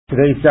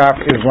Today's daf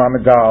is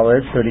Lamed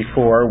Dalet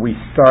 34. We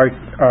start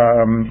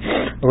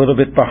a little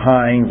bit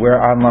behind.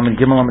 We're on Lamed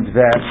Gimel Lamed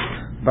Vet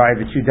by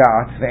the two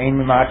dots. The Ein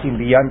Mimatim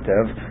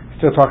B'Yantav.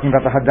 Still talking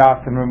about the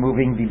Hadath and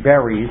removing the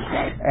berries.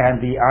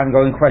 And the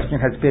ongoing question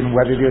has been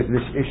whether there's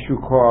this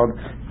issue called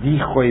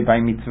Dichoy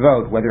by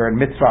mitzvot, whether a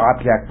mitzvah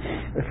object,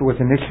 if it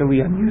was initially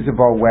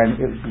unusable when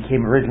it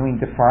became originally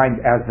defined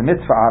as the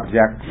mitzvah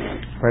object,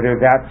 whether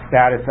that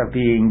status of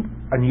being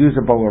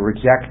unusable or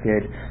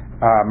rejected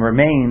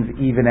remains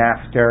even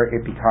after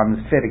it becomes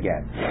fit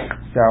again.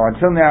 So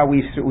until now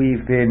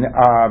we've been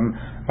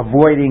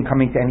avoiding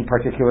coming to any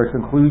particular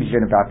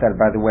conclusion about that,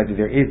 about whether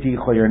there is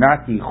dichoy or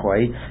not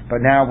dichoy.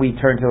 But now we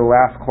turn to the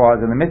last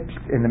clause in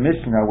the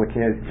Mishnah, which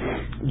is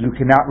you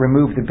cannot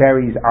remove the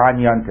berries on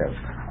Yontiv.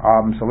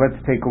 So let's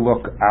take a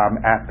look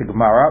at the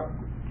Gemara.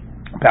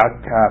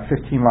 About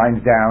 15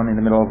 lines down in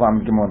the middle of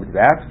Gimel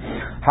Mitzvah.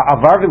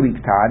 Ha'avar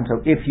v'liktan, so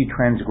if you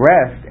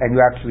transgressed and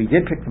you actually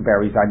did pick the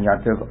berries on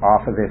Yantiv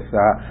off of this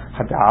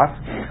Hadath,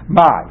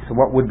 so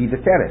what would be the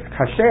status?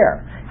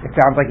 Kasher. It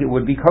sounds like it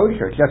would be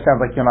kosher. It just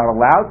sounds like you're not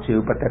allowed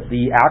to, but that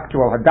the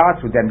actual Hadath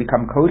would then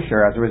become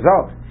kosher as a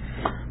result.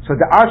 So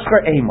the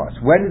Ashra Amos,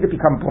 when did it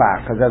become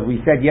black? Because as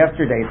we said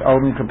yesterday, it's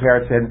only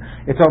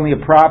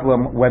a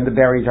problem when the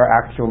berries are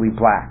actually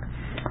black.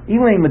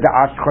 Even with the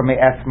ashkar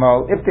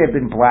me'esmo, if they had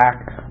been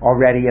black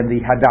already and the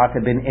hadath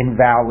had been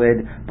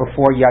invalid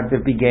before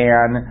Yantiv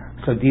began,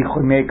 so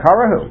dichul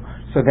me'karahu.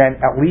 So then,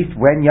 at least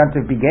when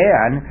Yantiv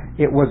began,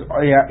 it was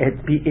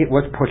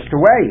pushed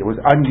away. It was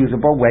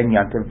unusable when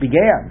Yantiv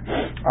began.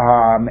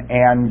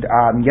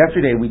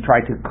 Yesterday we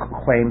tried to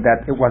claim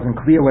that it wasn't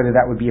clear whether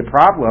that would be a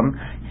problem.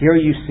 Here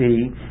you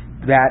see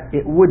that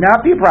it would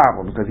not be a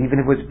problem, because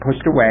even if it was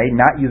pushed away,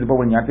 not usable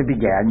when Yantiv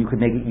began, you could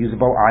make it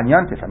usable on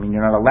Yantiv. I mean,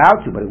 you're not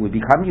allowed to, but it would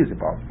become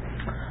usable.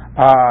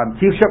 So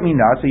you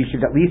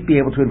should at least be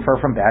able to infer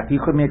from that that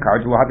if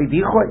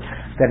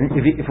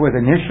it was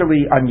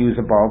initially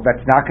unusable,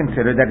 that's not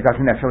considered that it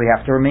doesn't necessarily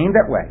have to remain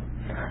that way.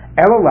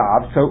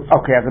 Elalav, so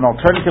okay, as an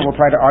alternative, we'll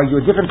try to argue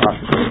a different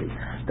possibility.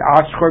 The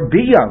Ashkar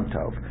B'Yom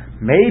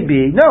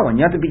maybe, no, when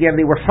Yantiv began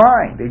they were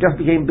fine. They just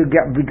became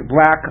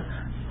black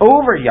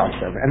over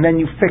Yantiv, and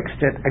then you fixed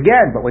it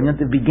again. But when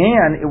Yantiv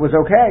began, it was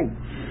okay.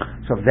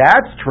 So if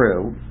that's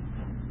true,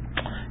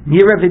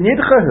 Nira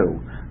v'nidchahu,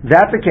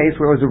 that's a case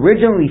where it was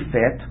originally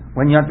fit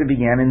when Yantiv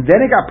began, and then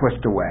it got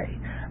pushed away.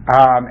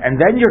 And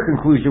then your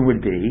conclusion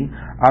would be,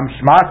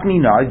 Shmas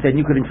Mina, then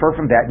you could infer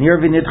from that, Nira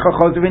v'nidcha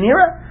chozer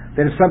v'nira,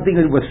 that if something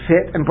was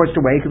fit and pushed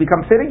away, it could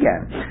become fit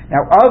again.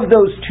 Now, of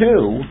those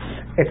two,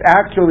 it's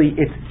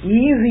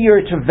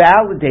easier to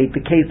validate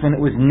the case when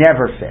it was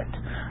never fit.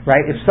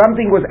 Right? If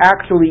something was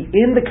actually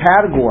in the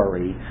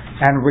category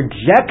and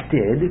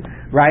rejected,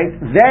 right,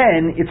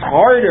 then it's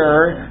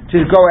harder to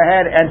go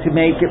ahead and to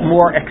make it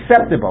more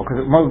acceptable, because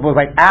it was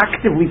like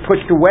actively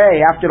pushed away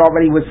after it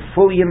already was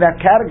fully in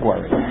that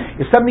category.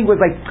 If something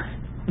was like,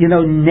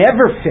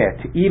 never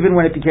fit, even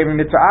when it became a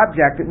mitzvah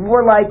object, it's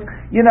more like,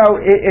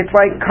 it's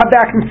like, come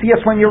back and see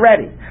us when you're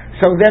ready.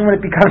 So then when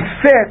it becomes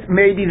fit,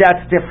 maybe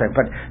that's different.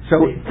 But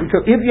so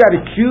if you had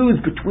to choose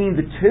between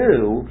the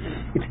two,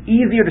 it's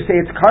easier to say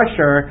it's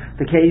kosher,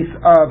 the case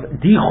of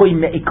dichoy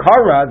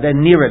me'ikara than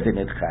nira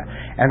v'nidcha.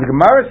 And the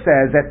Gemara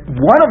says that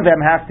one of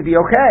them has to be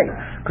okay.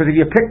 Because if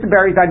you pick the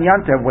berries on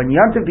Yantiv, when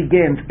Yantiv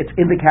begins, it's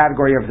in the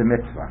category of the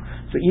mitzvah.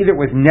 So either it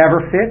was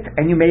never fit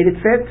and you made it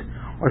fit,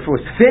 or if it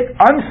was fit,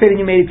 unfit, and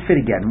you made it fit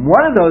again.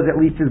 One of those at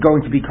least is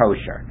going to be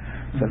kosher.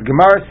 So the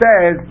Gemara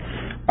says,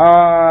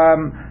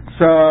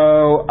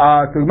 So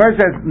the Gemara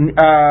says,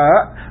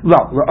 so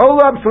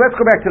let's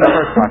go back to the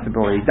first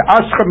possibility, the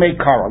Ashra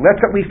Meikara. Let's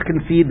at least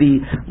concede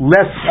the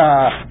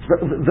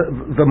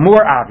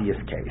more obvious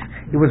case.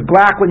 It was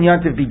black when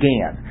Yantiv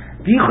began.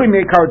 Dichoy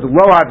meikar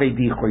lo have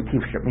dichoy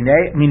tifshut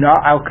mina.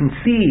 I'll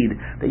concede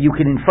that you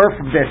can infer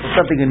from this that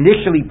something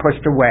initially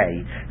pushed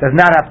away does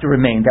not have to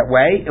remain that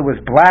way. It was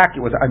black,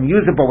 it was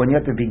unusable when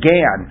Yantiv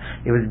began.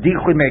 It was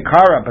dichoy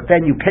meikara, but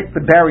then you picked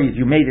the berries,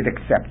 you made it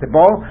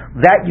acceptable.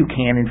 That you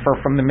can infer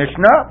from the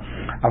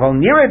Mishnah. Aval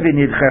nira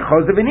v'nidcha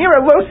chozer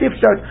v'nira lo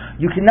tifshut.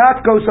 You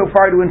cannot go so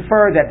far to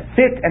infer that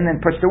fit and then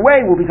pushed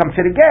away will become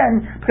fit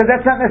again, because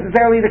that's not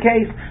necessarily the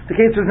case. The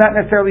case was not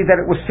necessarily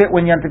that it was fit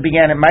when Yantiv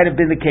began. It might have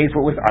been the case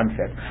where it was unfit.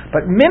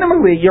 But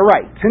minimally, you're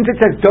right. Since it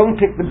says don't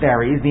pick the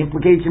berries, the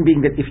implication being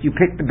that if you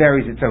pick the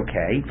berries, it's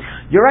okay.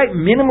 You're right.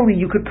 Minimally,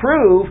 you could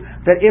prove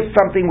that if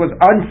something was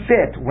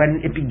unfit when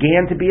it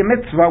began to be a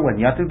mitzvah,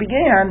 when Yantiv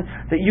began,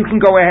 that you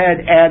can go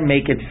ahead and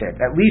make it fit.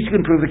 At least you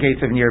can prove the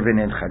case of Nir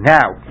v'nidcha.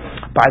 Now,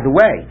 by the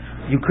way,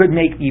 you could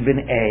make even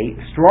a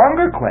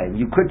stronger claim.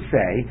 You could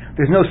say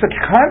there's no such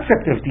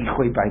concept of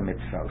dichoy by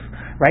mitzvos.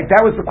 Right?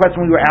 That was the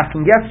question we were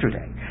asking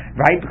yesterday.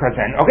 Right? Because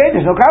then, okay,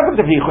 there's no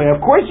concept of dichoy. Of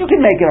course you can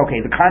make it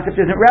okay. The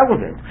concept isn't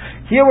relevant.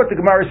 Here what the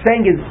Gemara is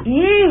saying is,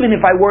 even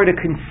if I were to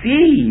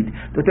concede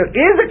that there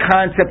is a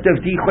concept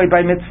of dichoy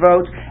by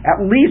mitzvot,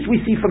 at least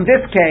we see from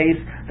this case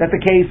that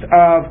the case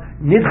of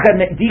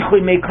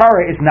dichoy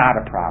meikara is not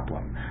a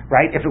problem.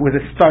 right? If it was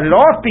started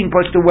off being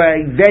pushed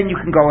away, then you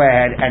can go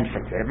ahead and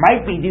fix it. It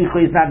might be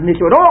Dichui is not an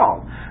issue at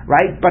all,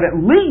 right? But at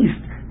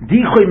least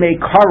Dichui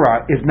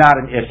Meikara is not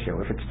an issue.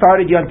 If it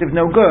started Yontiv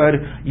no good,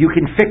 you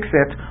can fix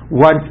it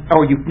once,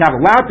 or you're not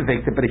allowed to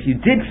fix it, but if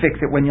you did fix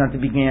it when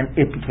Yontiv began,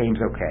 it became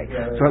okay.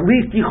 Yeah, so at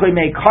least Dichui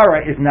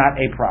Meikara is not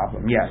a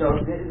problem, yes. So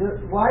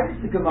why does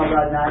the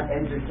Gemara not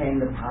entertain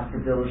the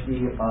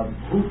possibility of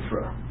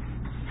Hutra?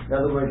 In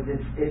other words,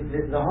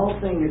 the whole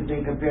thing is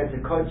being compared to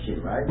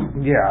Kodshim, right?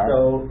 Yeah.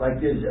 So, like,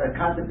 there's a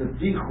concept of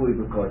Dichui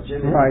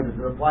b'Kodshim, right? It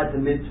applies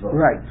to mitzvah.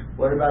 Right.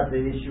 What about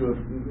the issue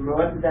of,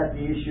 wasn't that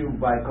the issue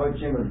by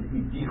Kodshim of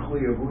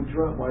Dichui or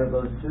Hutra, one of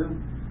those two?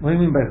 What do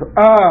you mean by?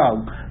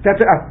 Oh, that's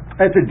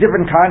a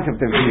different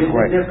concept of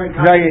Dichui. No,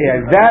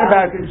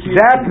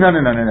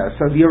 No.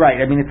 So you're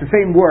right. I mean, it's the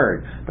same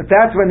word, but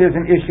that's when there's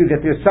an issue that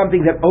there's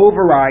something that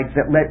overrides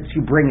that lets you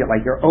bring it.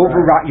 Like you're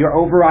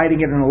overriding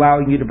it and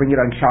allowing you to bring it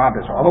on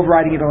Shabbos, or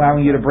overriding it and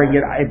allowing you to bring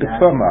it at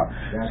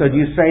B'tumah. So do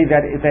you say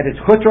that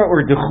it's Hutra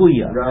or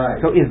Dechuya?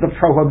 Right. So is the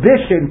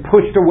prohibition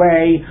pushed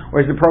away,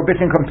 or is the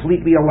prohibition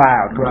completely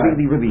allowed,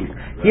 completely released?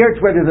 Here it's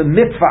whether the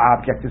mitzvah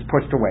object is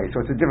pushed away.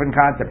 So it's a different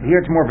concept.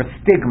 Here it's more of a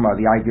stigma,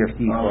 the idea of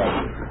Dichui.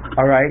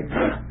 All right?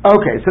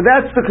 Okay, so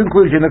that's the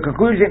conclusion. The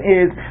conclusion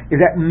is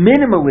that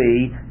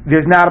minimally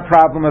there's not a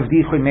problem of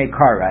Dichui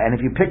Meikara, and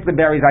if you pick the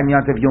berries on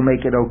Yontiv, you'll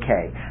make it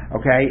okay.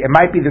 Okay? It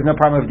might be there's no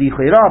problem of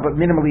Dichui at all, but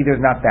minimally there's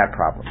not that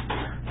problem.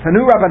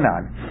 Tanu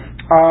Rabbanan.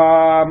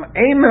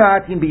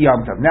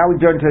 Now we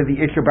turn to the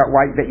issue about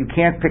why that you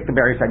can't pick the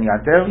berries on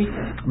Yontiv.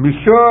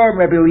 Mishur,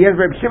 Rabbi Eliezer,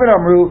 Rabbi Shimon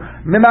Amru,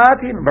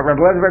 Mimatin, but Rabbi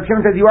Eliezer, Rabbi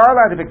Shimon says you are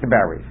allowed to pick the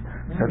berries.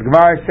 So the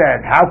Gemara says,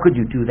 how could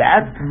you do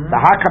that? The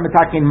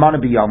Hakamatakin Mana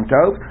B'Yom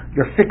Tov.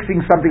 You're fixing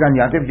something on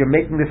Yontiv. You're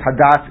making this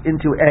hadas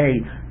into a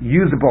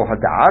usable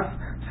hadas.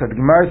 So the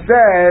Gemara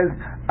says,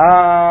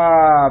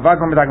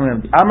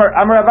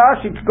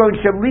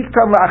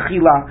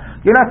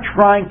 you're not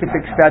trying to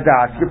fix the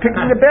hadas. You're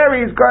picking the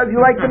berries because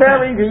you like the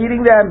berries. You're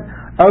eating them.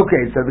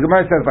 Okay, so the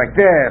Gemara says like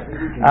this.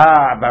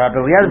 Rabbi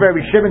Eliezer,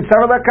 Rabbi Shimon,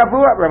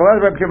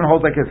 Rabbi Shimon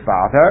holds like his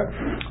father.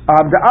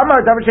 The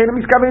Amar Davar Sheina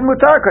Miskavein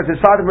Mutar, because his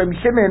father Rabbi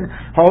Shimon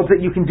holds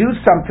that you can do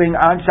something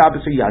on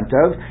Shabbos or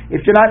Yontiv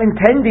if you're not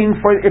intending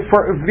for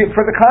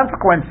the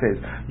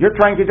consequences. You're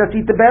trying to just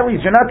eat the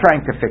berries. You're not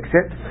trying to fix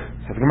it.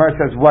 So the Gemara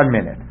says 1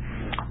 minute.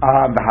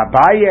 The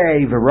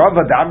Habaye, the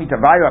Rava, the Amit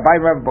Avayu,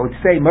 Abaye, Rava both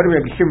say, Mother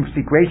Rabbi Shimon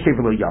Sikreshe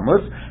V'lo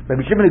Yamus.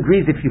 Rabbi Shimon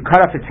agrees if you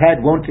cut off its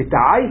head, won't it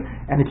die?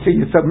 And it's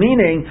so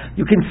meaning,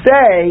 you can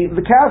say,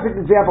 the classic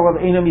example of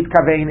Eino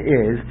Mitkavein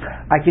is,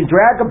 I can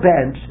drag a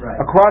bench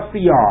across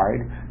the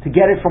yard to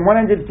get it from one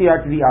end of the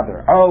yard to the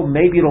other. Oh,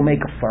 maybe it'll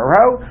make a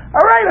furrow?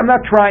 Alright, I'm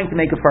not trying to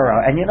make a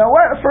furrow. And you know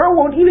what? A furrow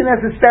won't even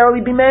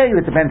necessarily be made.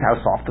 It depends how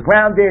soft the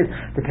ground is,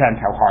 depends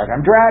how hard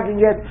I'm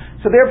dragging it.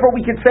 So therefore we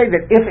could say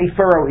that if a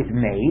furrow is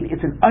made,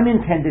 it's an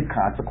unintended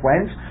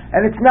consequence,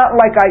 and it's not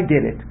like I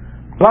did it.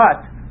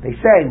 But, they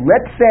say,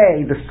 let's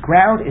say the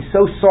ground is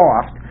so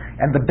soft,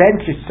 and the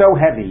bench is so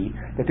heavy,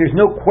 that there's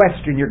no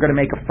question you're going to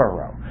make a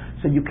furrow.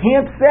 So you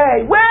can't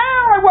say,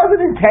 well, I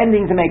wasn't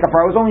intending to make a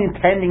furrow, I was only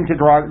intending to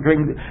drag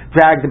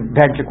the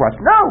bench across.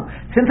 No,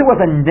 since it was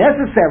a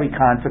necessary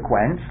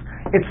consequence,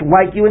 it's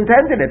like you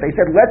intended it. They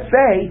said, let's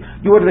say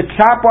you were to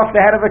chop off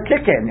the head of a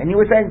chicken, and you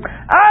were saying,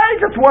 I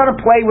just want to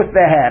play with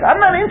the head. I'm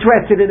not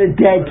interested in a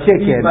dead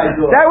chicken.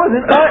 That was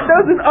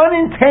an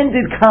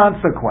unintended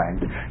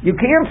consequence. You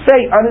can't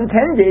say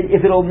unintended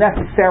if it'll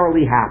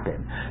necessarily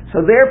happen.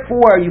 So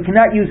therefore, you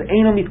cannot use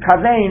Eino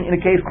Mitkavein in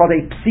a case called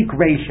a psik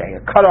reshe,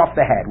 a cut off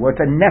the head, where it's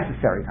a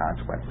necessary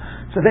consequence.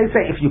 So they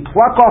say if you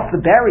pluck off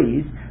the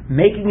berries,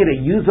 making it a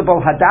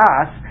usable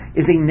hadas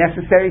is a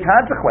necessary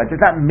consequence.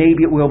 It's not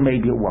maybe it will,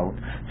 maybe it won't.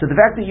 So the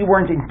fact that you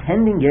weren't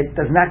intending it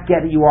does not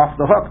get you off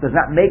the hook, does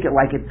not make it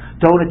like it,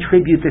 don't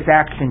attribute this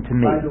action to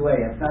me. By the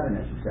way, it's not a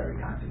necessary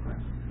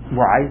consequence.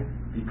 Why?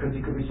 Because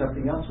there could be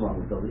something else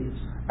wrong with the leaves.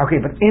 Okay,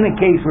 but in a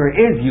case where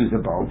it is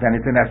usable, then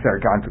it's a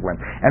necessary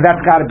consequence. And that's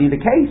got to be the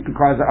case,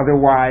 because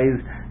otherwise,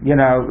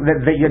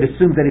 that you'd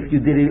assume that if you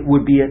did it,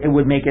 it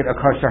would make it a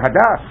kosher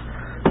hadas.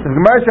 So the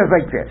Gemara says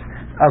like this.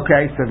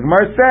 Okay, so the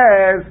Gemara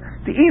says,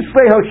 the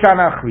Islay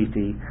Hoshana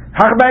Achriti,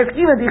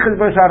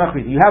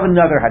 you have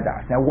another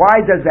hadas. Now,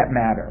 why does that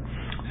matter?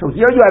 So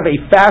here you have a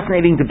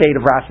fascinating debate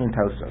of Rashi and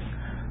Tosafos.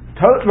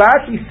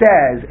 Rashi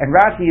says, and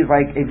Rashi is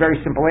like a very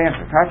simple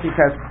answer. Rashi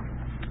says,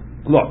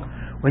 look,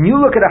 when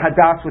you look at a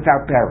hadas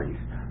without berries,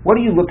 what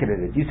do you look at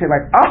it? You say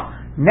like,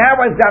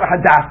 now I've got a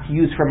hadas to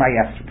use for my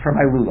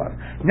lulav.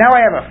 Now I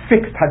have a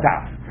fixed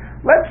hadas.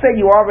 Let's say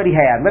you already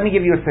had, let me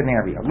give you a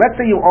scenario. Let's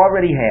say you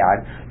already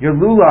had your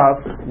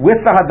lulav with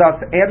the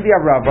hadas and the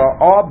arava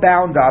all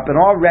bound up and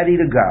all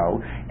ready to go,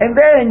 and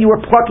then you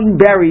were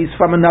plucking berries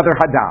from another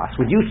hadas.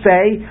 Would you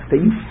say that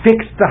you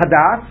fixed the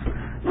hadas?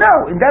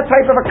 No, in that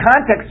type of a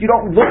context, you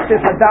don't look at this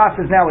hadas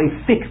as now a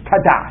fixed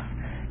hadas.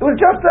 It was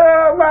just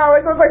it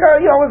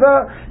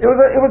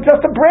was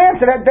just a branch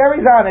that had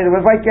berries on it. It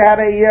was like you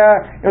had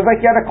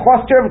a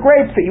cluster of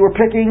grapes that you were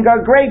picking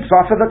grapes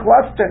off of the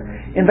cluster.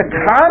 In the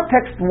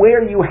context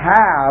where you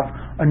have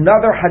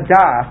another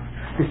hadas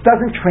This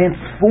doesn't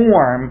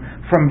transform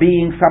from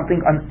being something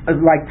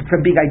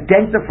from being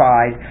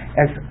identified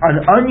as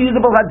an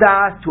unusable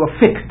hadas to a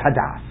fixed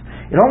hadas.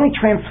 It only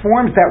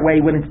transforms that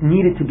way when it's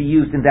needed to be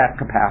used in that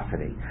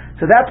capacity.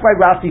 So that's why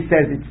Rashi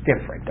says it's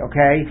different,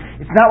 okay?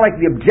 It's not like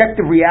the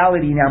objective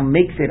reality now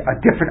makes it a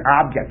different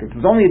object. It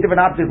was only a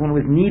different object when it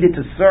was needed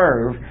to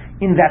serve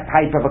in that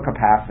type of a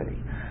capacity.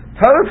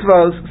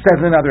 Tosfos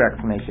says another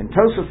explanation.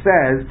 Tosfos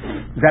says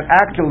that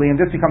actually,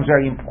 and this becomes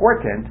very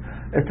important,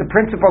 it's a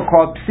principle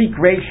called psik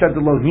reisha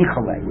de lo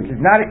nichale, which is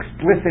not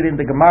explicit in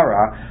the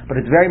Gemara, but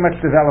it's very much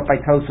developed by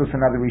Tosfos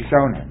and other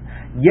Rishonim.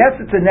 Yes,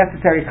 it's a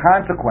necessary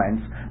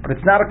consequence, but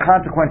it's not a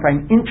consequence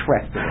I'm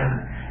interested in.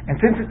 And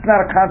since it's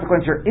not a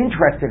consequence you're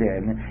interested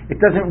in, it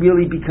doesn't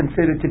really be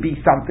considered to be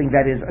something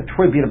that is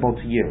attributable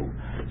to you.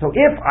 So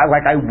if I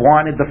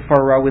wanted the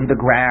furrow in the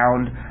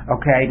ground,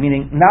 okay,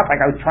 meaning not like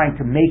I was trying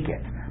to make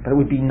it, but it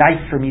would be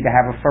nice for me to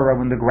have a furrow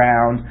in the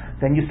ground,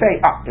 then you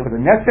say, it was a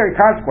necessary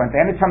consequence,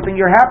 and it's something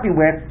you're happy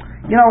with,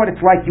 you know what,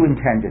 it's like you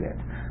intended it.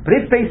 But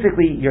if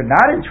basically you're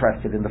not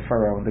interested in the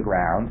furrow in the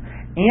ground,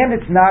 and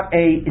it's not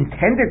a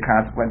intended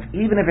consequence,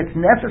 even if it's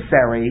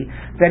necessary,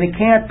 then it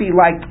can't be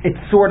like, it's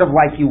sort of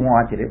like you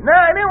wanted it. No,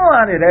 I didn't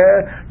want it,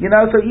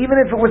 so even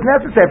if it was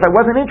necessary, if I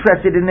wasn't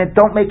interested in it,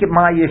 don't make it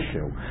my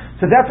issue.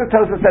 So that's what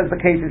Tosfos says the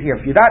case is here.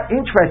 If you're not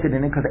interested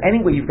in it, because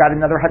anyway you've got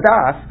another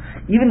hadas,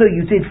 even though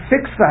you did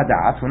fix the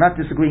hadas, we're not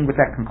disagreeing with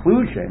that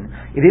conclusion,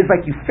 it is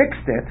like you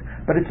fixed it,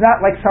 but it's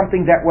not like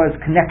something that was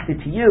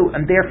connected to you,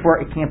 and therefore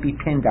it can't be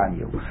pinned on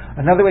you.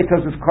 Another way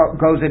Tosfos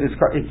goes it is,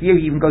 here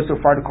he even goes so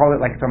far to call it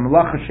like it's a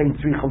malacha shein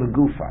tzricha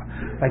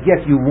legufa. Like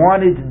yes, you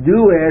wanted to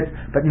do it,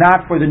 but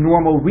not for the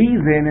normal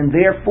reason, and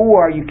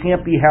therefore you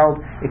can't be held,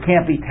 it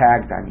can't be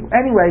tagged on you.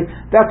 Anyway,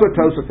 that's what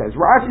Tosfos says.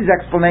 Rashi's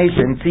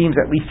explanation seems,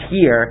 at least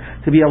here,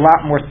 to be a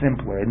lot more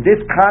simpler. In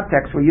this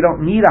context where you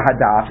don't need a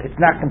hadas, it's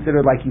not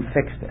considered like you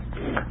fixed it.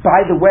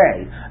 By the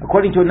way,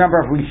 according to a number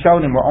of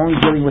Rishonim, we're only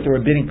dealing with a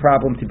rabbinic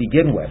problem to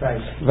begin with.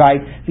 Right?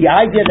 The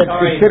idea that's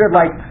considered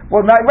like,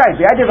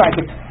 the idea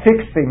like it's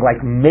fixing,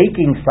 like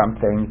making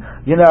something,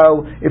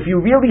 if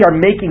you really are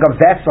making a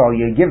vessel,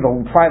 you give the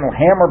final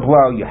hammer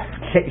blow, you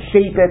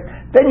shape it,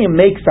 then you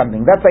make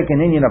something. That's like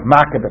an Indian of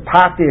makah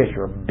b'patish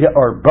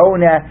or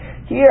bona.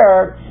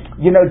 Here,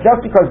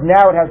 just because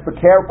now it has the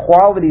care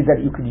qualities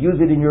that you could use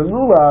it in your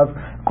lulav,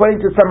 according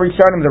to some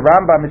Rishonim, the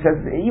Rambam, it says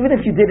even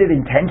if you did it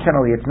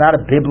intentionally, it's not a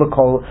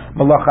biblical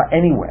malacha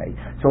anyway.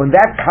 So in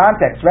that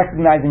context,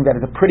 recognizing that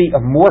it's a pretty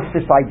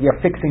amorphous idea,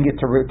 fixing it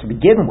to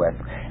begin with,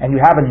 and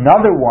you have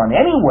another one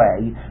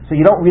anyway, so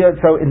you don't really.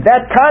 So in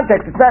that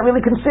context, it's not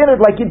really considered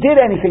like you did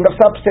anything of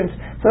substance.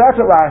 So that's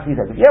what Rashi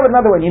says. If you have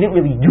another one, you didn't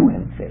really do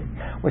anything.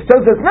 Where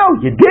Stone says,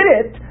 no, you did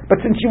it, but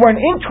since you weren't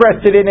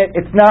interested in it,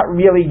 it's not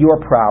really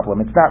your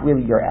problem. It's not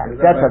really your act.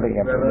 That's how they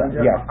answer that.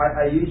 Yes.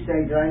 Are you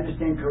saying, did I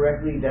understand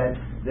correctly, that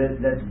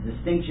the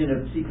distinction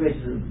of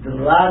secretions of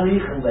the la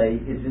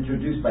nichale is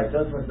introduced by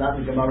Tosfos, not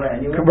the Gemara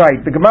anyway? Right.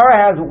 The Gemara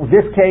has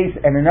this case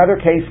and another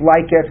case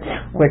like it,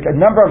 which a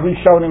number of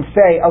Rishonim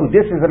say,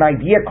 this is an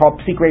idea called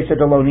secretions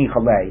de lo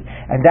nichale,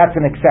 and that's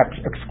an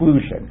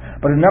exclusion.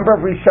 But a number of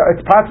Rishonim,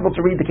 it's possible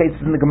to read the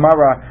cases in the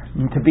Gemara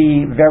to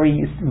be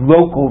very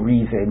local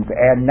reasons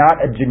and not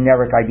a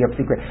generic idea of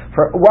secret.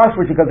 For us,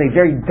 which because a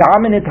very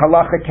dominant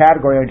halacha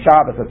category on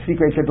Shabbos of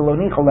secretions de lo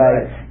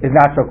nichale is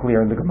not so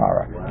clear in the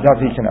Gemara. Wow. Just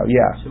so you know,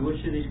 yeah. So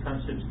which of these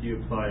concepts do you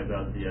apply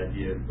about the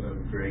idea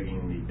of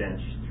dragging the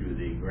bench through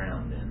the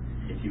ground then?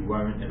 If you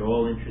weren't at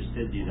all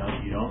interested, you're not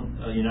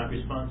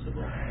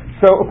responsible.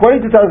 So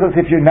according to Tosfos,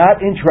 if you're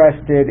not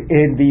interested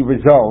in the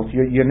result,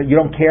 you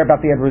don't care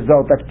about the end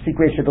result, that's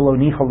psikresha de lo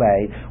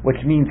nichale, which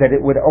means that it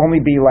would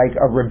only be like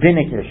a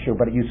rabbinic issue,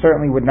 but you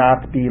certainly would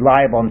not be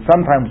liable, and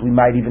sometimes we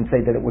might even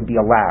say that it would be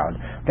allowed.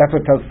 That's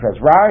what Tosfos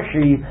says.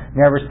 Rashi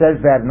never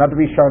says that. Another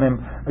Rishonim,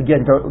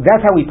 again,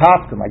 that's how we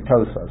pass them, like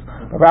Tosfos.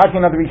 But Rashi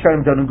and other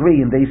Rishonim don't agree,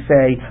 and they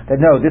say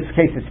that no, this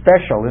case is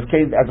special. This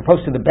case, as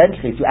opposed to the bench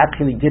case, you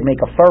actually did make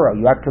a furrow.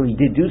 You actually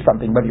did do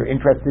something, whether you're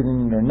interested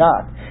in it or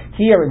not.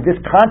 Here, in this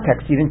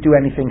context, you didn't do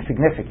anything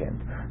significant.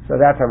 So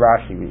that's how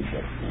Rashi reads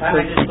it.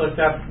 I just looked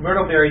up.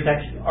 Myrtle berries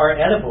actually are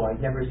edible. I've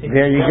never seen.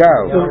 There you go.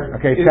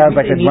 Okay, it sounds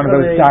like it's one of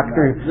those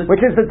doctors.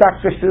 Which is the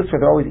Dr. Seuss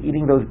where they're always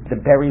eating the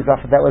berries off.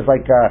 That was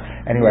like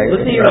anyway.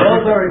 Let's see your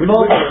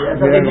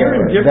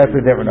That's a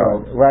different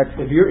old. What?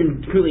 If you're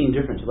completely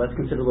indifferent, so that's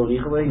considered lo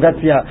nichale.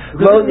 That's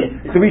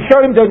so we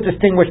show them don't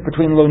distinguish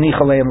between lo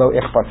nichale and lo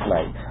ichbas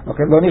lei.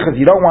 Okay, lo nichas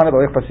you don't want it,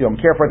 lo ichbas you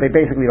don't care for it. They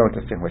basically don't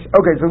distinguish.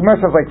 Okay, so the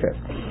Gemara says like this.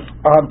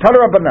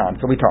 Taner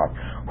Rabbanan. So we talk.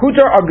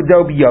 Hutar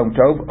agdo b'yom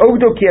tov,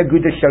 ogdo ki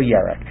aguda shel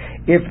yerek.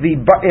 If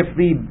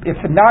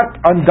the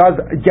knot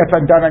gets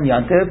undone on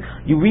Yontiv,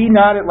 you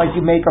reknot it like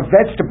you make a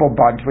vegetable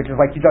bunch, which is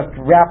like you just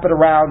wrap it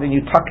around and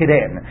you tuck it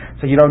in,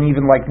 so you don't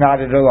even like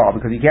knot it at all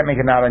because you can't make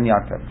a knot on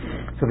Yontiv.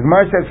 So the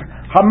Gemara says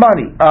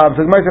hamani.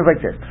 So the Gemara says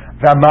like this: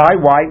 V'amai,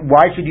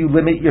 why should you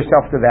limit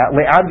yourself to that?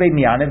 Le'an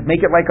ve'mianev,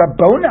 make it like a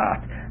bow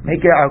knot.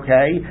 Make it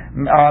okay.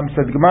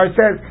 So the Gemara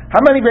says,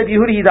 how many Reb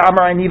Yehuda Yida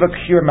Amar Aniva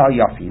Kshir Mal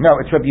Yafi?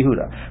 No, it's Reb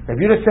Yehuda. Reb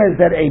Yehuda says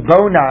that a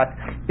bow knot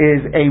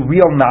is a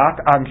real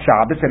knot on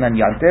Shabbos and on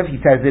Yantiv.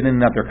 He says it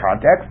in another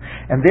context,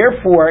 and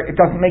therefore it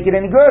doesn't make it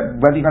any good.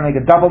 Whether you're going to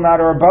make a double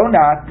knot or a bow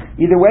knot,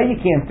 either way you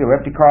can't do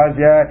it because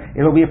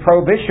it'll be a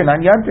prohibition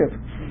on Yantiv.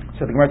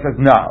 So the Gemara says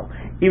no.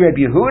 Reb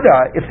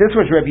Yehuda, if this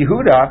was Reb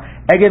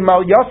Yehuda, Eged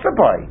Mal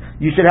Yosabai,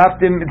 you should have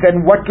to.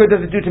 Then what good does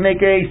it do to make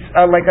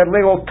like a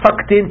little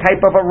tucked in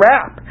type of a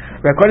wrap?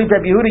 According to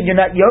Reb Yehuda, you're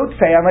not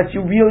Yotzei unless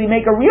you really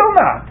make a real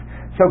knot.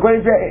 So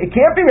according to, it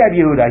can't be Reb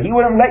Yehuda. He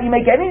wouldn't let you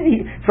make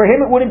any. For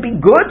him, it wouldn't be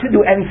good to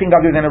do anything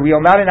other than a real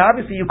knot, and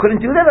obviously you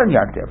couldn't do that on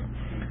Yantiv.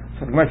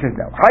 So the Gemara says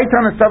no.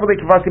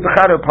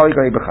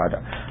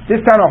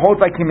 This Tana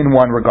holds like him in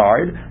one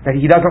regard, that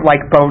he doesn't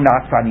like bow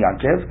knots on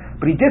Yantiv,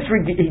 but he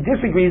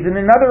disagrees in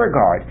another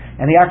regard,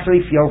 and he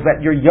actually feels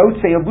that you're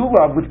Yotzei a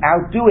lulav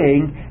without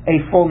doing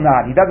a full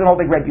knot. He doesn't hold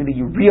like Reb Yehuda,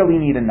 you really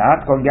need a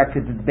knot, going back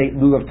to the debate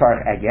lulav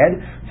tzarech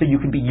eged, so you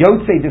can be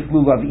Yotzei this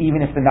lulav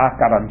even if the knot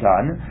got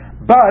undone.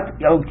 But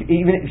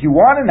even if you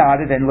want to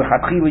knot it, and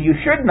lechatchila you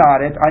should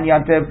knot it on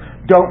Yantiv,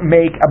 don't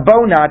make a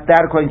bow knot.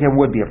 That, according to him,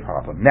 would be a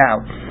problem.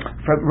 Now,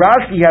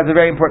 Rashi has a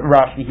very important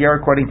Rashi here,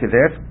 according to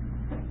this.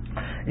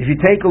 If you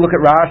take a look at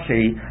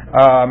Rashi,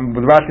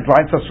 with Rashi's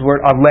line starts with the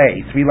word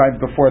alei, 3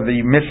 lines before the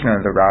Mishnah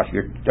of the Rashi,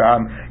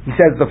 he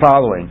says the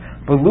following: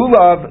 "But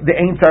lulav the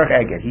ein tzarech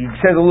eged." He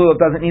says the lulav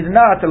doesn't need a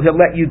knot, so he'll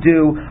let you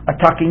do a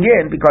tucking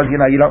in because you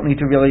don't need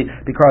to really,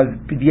 because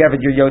b'diavad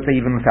you're yotzei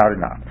even without a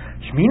knot.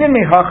 Shminin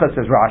mehacha,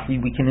 says Rashi,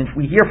 we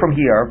hear from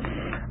here,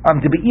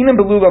 the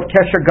be'inim belulav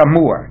kesher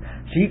gamur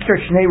sheikher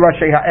shnei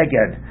rashi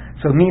ha'eged.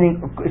 So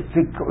meaning,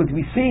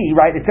 we see,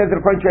 right, it says that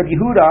according to Reb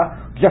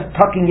Yehuda, just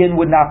tucking in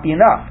would not be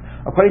enough.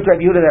 According to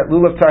Reb Yehuda, that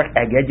lulav tzarech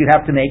eged, you'd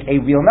have to make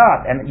a real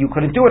knot, and you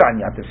couldn't do it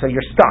on Yantiv, so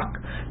you're stuck.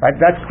 Right?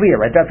 That's clear,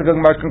 right? That's the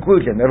Gemara's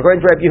conclusion. That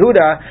according to Reb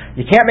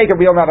Yehuda, you can't make a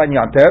real knot on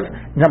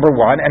Yantiv, number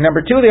one, and number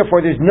two,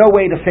 therefore, there's no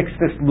way to fix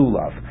this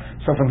lulav.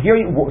 So from here,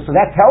 so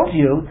that tells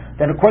you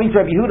that according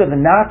to Reb Yehuda,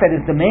 the knot that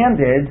is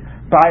demanded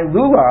by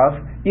lulav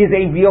is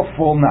a real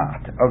full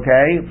knot.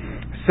 Okay,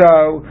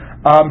 so.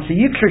 According to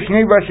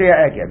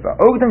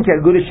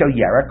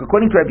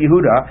Reb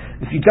Yehuda,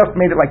 if you just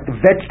made it like the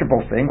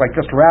vegetable thing, like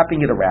just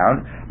wrapping it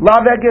around,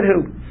 lav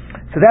egedhu.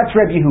 So that's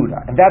Reb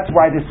Yehuda, and that's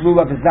why this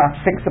lulav is not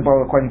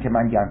fixable according to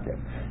Man Yantiv.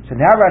 So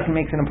now Rashi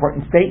makes an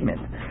important statement.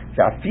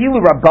 Afilu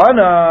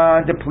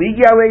Rabbana the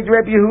pligi alei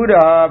Reb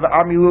Yehuda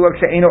v'ami lulav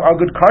she'eino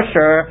agud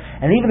kosher,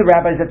 and even the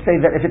rabbis that say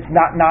that if it's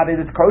not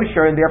knotted, it's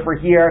kosher, and therefore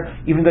here,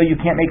 even though you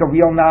can't make a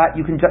real knot,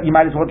 you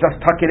might as well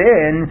just tuck it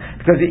in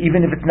because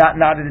even if it's not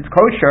knotted, it's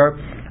kosher.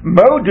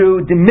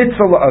 Modu de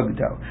mitzvah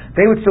la'ogdo.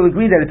 They would still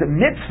agree that it's a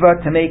mitzvah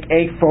to make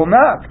a full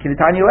knot. So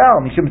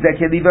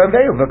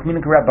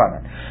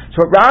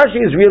what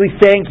Rashi is really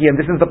saying here, and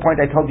this is the point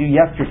I told you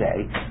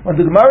yesterday, when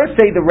the Gemara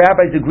say the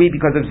rabbis agree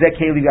because of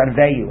Zekeli and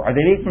Veyu, are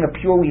they making a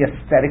purely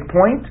aesthetic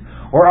point,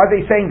 or are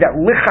they saying that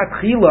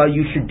lichatchila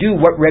you should do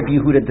what Reb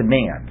Yehuda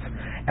demands?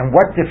 And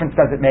what difference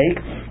does it make?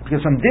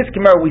 Because from this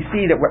Gemara we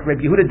see that what Reb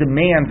Yehuda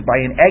demands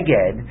by an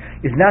eged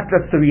is not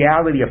just the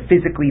reality of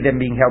physically them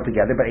being held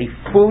together, but a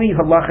fully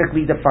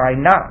halachically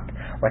defined knot,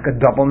 like a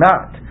double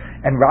knot.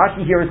 And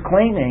Rashi here is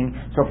claiming,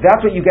 so if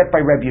that's what you get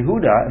by Reb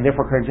Yehuda, and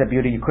therefore according to Reb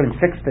Yehuda you couldn't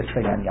fix this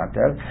thing on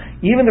Yantiv,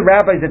 even the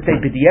rabbis that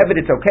say b'diavad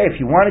it's okay, if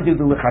you want to do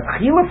the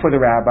lichatchila for the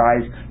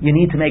rabbis, you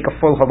need to make a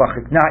full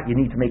halachic knot, you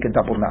need to make a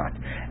double knot.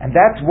 And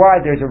that's why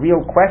there's a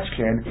real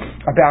question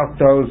about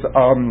those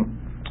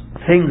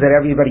things that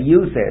everybody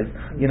uses,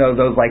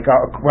 those like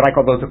what I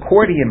call those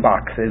accordion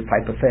boxes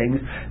type of things,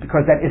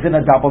 because that isn't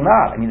a double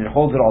knot. I mean, it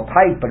holds it all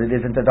tight, but it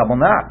isn't a double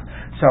knot.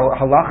 So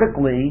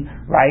halachically,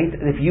 right,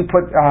 if you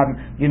put,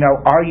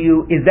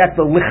 is that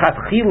the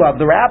lichatchila of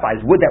the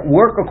rabbis? Would that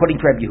work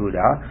according to Reb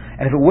Yehuda?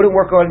 And if it wouldn't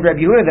work according to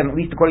Reb Yehuda, then at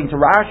least according to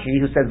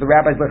Rashi, who says the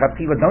rabbis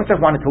lichatchila don't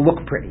just want it to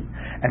look pretty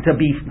and to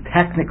be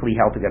technically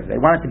held together.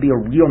 They want it to be a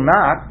real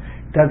knot.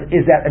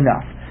 Is that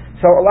enough?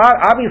 So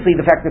obviously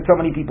the fact that so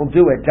many people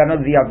do it,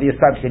 generally they have the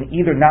assumption,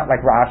 either not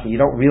like Rashi, you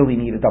don't really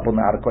need a double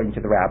knot according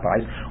to the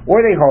rabbis,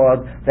 or they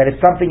hold that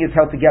if something is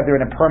held together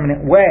in a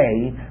permanent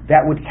way,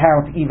 that would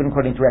count even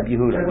according to Reb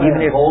Yehuda. Even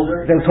if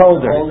those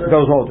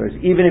holders,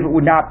 even if it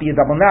would not be a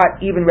double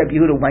knot, even Reb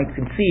Yehuda might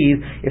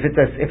concede if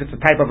it's a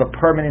type of a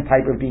permanent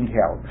type of being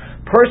held.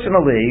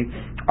 Personally,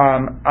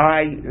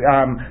 I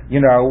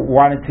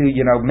wanted to,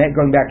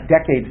 going back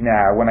decades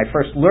now, when I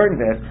first learned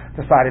this,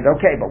 decided,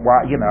 okay, but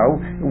why,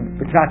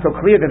 it's not so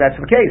clear that that's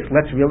the case.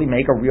 Let's really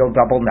make a real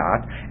double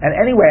knot. And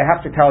anyway, I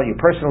have to tell you,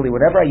 personally,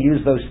 whenever I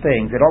use those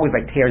things, it always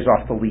tears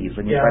off the leaves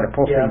when you try to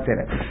pull things in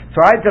it.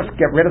 So I just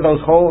get rid of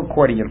those whole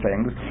accordion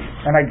things,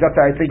 and I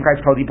think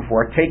I've told you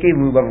before, take a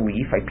lulav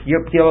leaf, I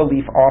peel a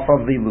leaf off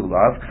of the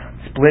lulav,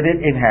 split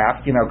it in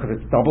half, because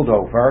it's doubled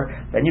over,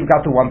 then you've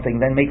got the one thing,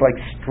 then make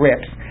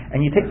strips,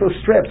 and you take those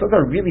strips. Those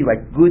are really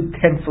like good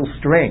tensile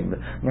string.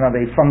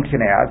 They function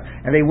as,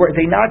 and they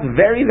knot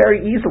very, very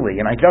easily.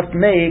 And I just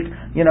make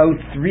 3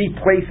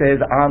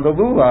 places on the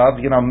lulav,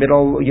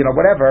 middle,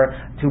 whatever.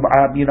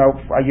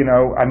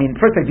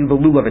 First I do the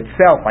lulav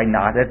itself. I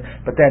knot it,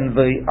 but then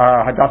the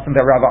hadassim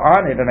derava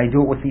on it, and I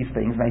do it with these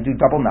things, and I do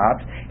double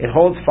knots. It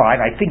holds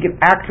fine. I think it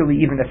actually,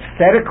 even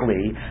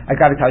aesthetically, I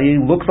got to tell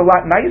you, looks a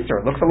lot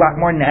nicer. It looks a lot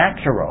more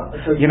natural.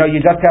 You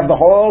just have the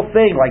whole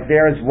thing like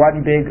there's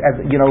one big,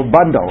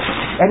 bundle.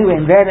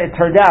 Anyway, and then it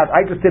turned out,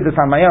 I just did this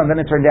on my own.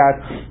 Then it turned out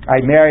I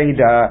married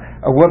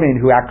a woman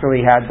who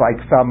actually had like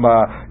some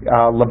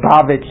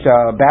Lubavitch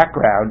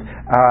background,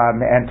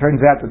 and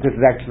turns out that this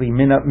is actually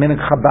Minhag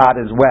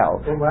Chabad as well.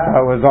 Oh, wow. So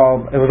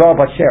it was all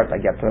bashert, I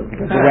guess, the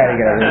wedding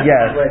and everything.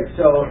 Yes. Wait,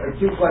 so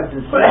 2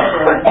 questions.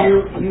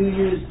 First, you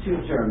used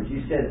 2 terms.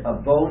 You said a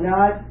bow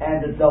knot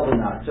and a double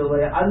knot. So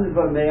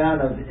Anva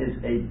Meyanov is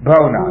a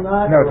bow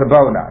knot. No, it's a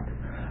bow knot.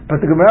 But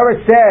the Gemara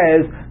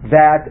says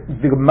that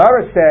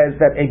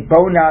a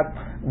bow knot,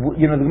 the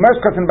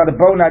Gemara's question about a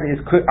bow knot is,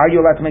 are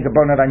you allowed to make a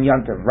bow knot on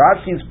Yontiv?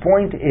 Rashi's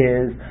point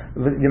is,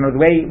 the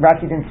way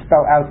Rashi didn't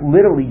spell out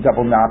literally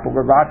double knot, but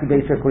what Rashi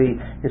basically,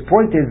 his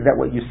point is that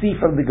what you see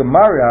from the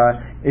Gemara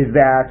is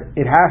that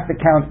it has to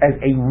count as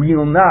a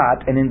real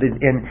knot, and in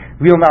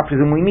real knot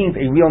presumably means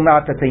a real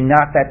knot that's a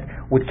knot that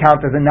would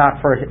count as a knot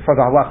for the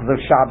halachas of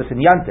Shabbos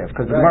and Yontiv,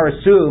 because the Gemara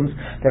assumes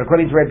that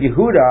according to Rebbe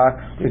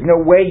Yehuda, there's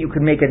no way you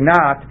could make a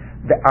knot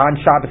on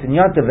Shabbos and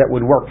Yontiv that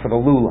would work for the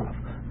lulav,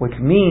 which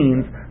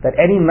means that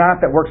any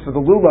knot that works for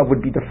the lulav would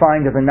be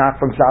defined as a knot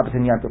from Shabbos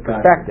and Yontiv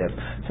perspective.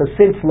 So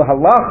since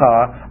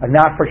lahalacha, a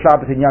knot for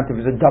Shabbos and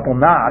Yontiv is a double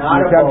knot,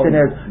 the assumption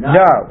is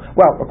no.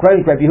 Well,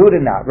 according to Rebbe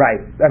Yehuda, not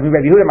right. I mean,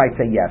 Rebbe Yehuda might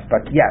say yes,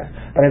 but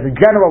as a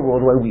general rule,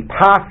 the way we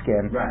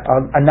paskin,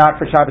 a knot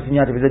for Shabbos and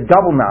Yontiv is a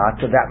double knot,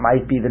 so that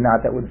might be the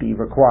knot that would be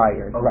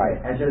required. Okay. Right.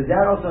 And so does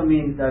that also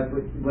mean that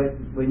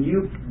when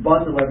you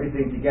bundle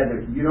everything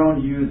together, you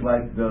don't use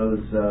like those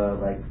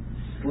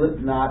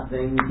slip knot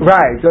things?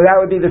 Right, so that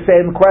would be the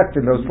same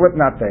question, those slip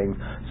knot things.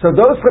 So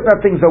those slip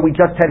knot things, though, we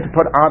just tend to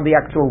put on the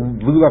actual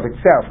lulav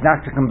itself,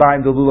 not to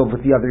combine the lulav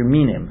with the other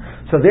minim.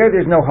 So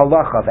there's no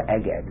halacha of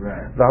eged.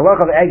 Right. The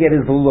halacha of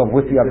eged is the lulav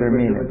with the other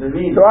minim.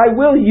 So I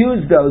will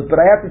use those, but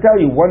I have to tell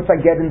you, once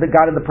I got in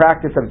the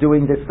practice of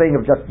doing this thing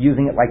of just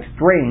using it like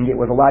string, it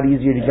was a lot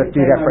easier to just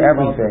do that for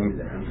everything.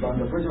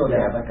 First of all,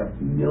 they have like 1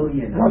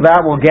 million. Well,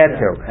 that we'll get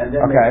to. And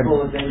then they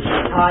pull it and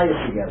tie it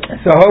together.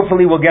 So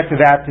hopefully we'll get to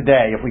that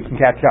today if we can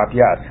catch up.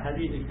 Yes. How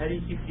do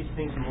you keep these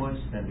things moist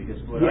then? Because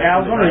I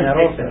was wondering that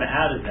also. Them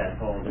out of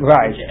that holder,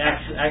 right. Which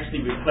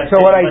actually reflects.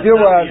 So what I do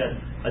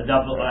a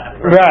double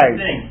right.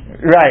 thing.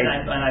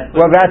 Right.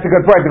 Well, that's a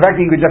good point. The fact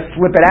that you could just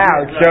slip it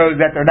out shows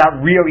that they're not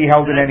really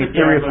held in any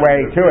serious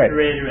way to it.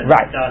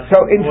 Right.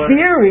 So in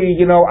theory,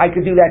 I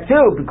could do that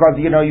too, because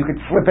you could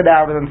slip it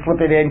out and then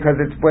slip it in because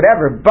it's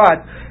whatever.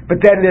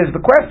 But then there's the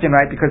question,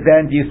 right? Because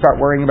then do you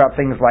start worrying about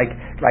things like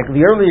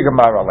the earlier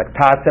Gemara, like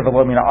Tasev,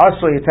 Elomina,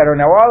 Ashley,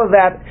 etc. Now all of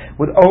that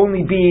would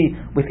only be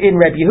within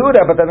Rebbe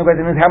Yehuda, but then the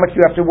question is how much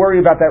do you have to worry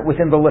about that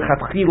within the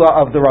lechatchila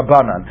of the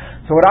Rabbanan.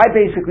 So what I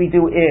basically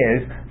do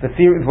is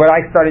what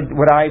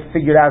I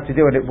figured out to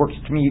do, and it works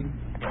to me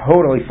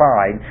totally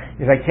fine,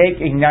 is I take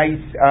a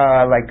nice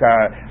like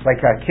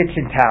a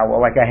kitchen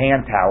towel, like a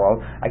hand towel.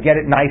 I get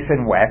it nice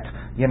and wet.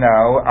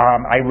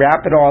 I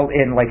wrap it all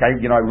in,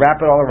 I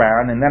wrap it all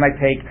around, and then I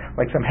take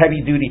like some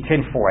heavy duty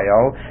tin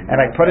foil and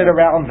I put it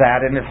around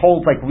that, and it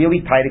holds like really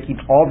tight. It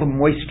keeps all the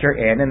moisture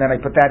in, and then I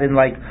put that in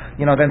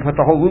then put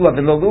the whole lulav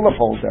in the lulav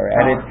holder,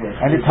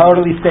 and it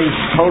totally stays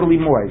totally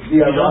moist.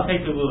 You don't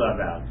take the lulav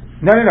out.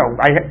 No.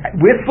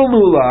 With the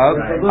lulav,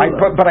 I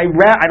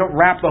don't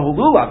wrap the whole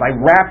lulav. I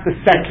wrap the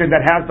section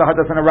that has the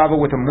hadas and arava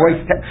with a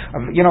moist,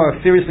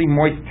 a seriously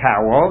moist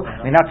towel.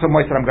 I mean, not so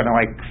moist that I'm going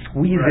to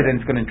squeeze it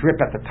and it's going to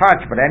drip at the touch,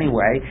 but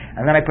anyway.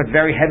 And then I put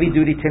very heavy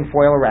duty tin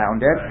foil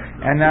around it,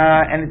 and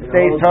it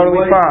stays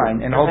totally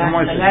fine and holds the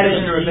moisture. And that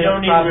isn't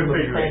a problem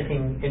with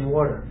planting in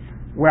water.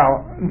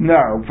 Well,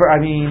 no.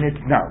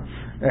 It's no.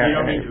 You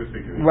don't need to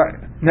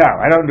refrigerate. No,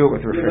 I don't do it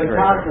with the refrigerator.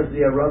 Because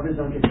the rubbers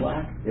don't get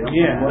black? I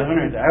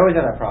always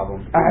have that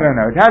problem. I don't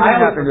know. It has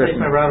nothing to do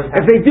with it.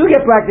 If they do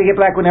get black, they get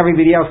black when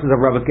everybody else's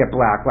rubbers get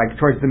black, like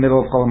towards the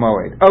middle of Chol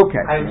Hamoed.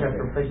 Okay. I just have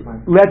to replace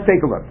mine. Let's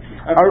take a look.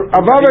 A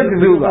rubber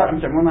gazula.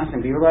 I'm sorry, one last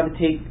thing. Are you allowed to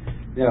take,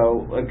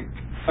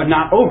 a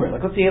knot over it?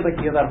 Like, let's say you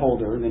have that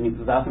holder, and then you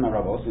put that in the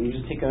rubbers, and you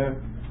just take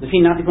the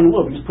same knot you put in the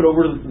loop, you just put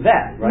over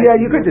that, right? Yeah,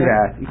 you could do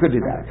that.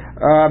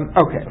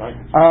 Okay.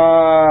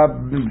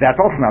 That's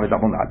also not a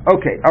double knot.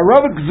 Okay. A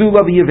rava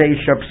gzula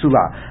v'yavesha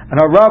psula. And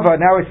a rava,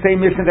 now it's the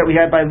same mission that we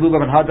had by lulav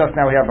and hadas,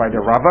 now we have by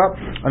the rava.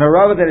 And a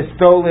rava that is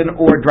stolen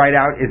or dried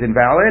out is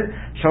invalid.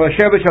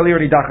 Shalasher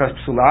v'shalir nidachas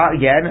psula,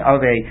 again,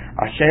 of a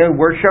asher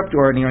worshipped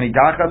or an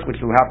nidachas,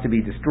 which will have to be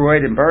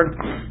destroyed and burnt,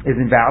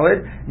 is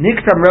invalid.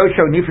 Niksam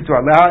rosho nifatu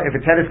Allah, if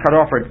its head is cut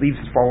off or its leaves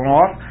has fallen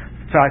off.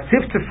 So a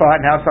tiftifa,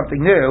 now something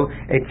new,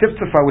 a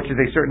tiftifa, which is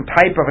a certain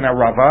type of an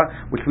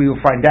arava, which we will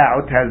find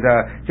out has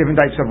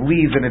different types of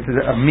leaves, and it's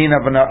a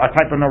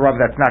type of an arava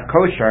that's not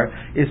kosher,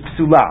 is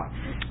psula.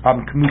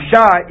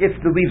 Kmusha, if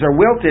the leaves are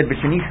wilted, but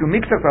shenishu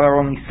mixas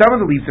are only some of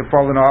the leaves have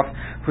fallen off.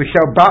 For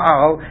shel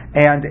baal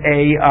and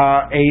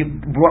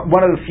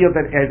one of the fields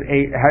that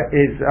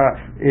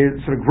is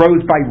sort of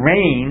grows by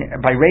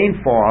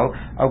rainfall.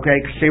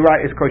 Okay, kshera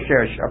is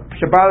kosher.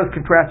 Shabal is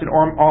contrasted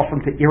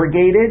often to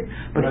irrigated,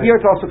 but here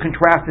it's also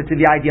contrasted to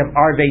the idea of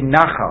arvei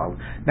nachal.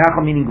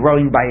 Nachal meaning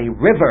growing by a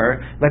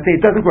river. Let's say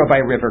it doesn't grow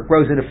by a river; it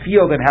grows in a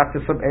field and has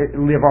to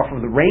live off of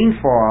the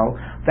rainfall.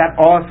 That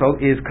also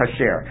is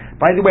kasher.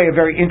 By the way, a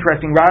very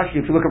interesting Rashi.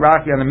 If you look at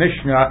Rashi on the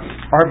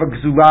Mishnah, Arva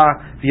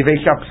Gzula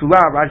V'Yevesha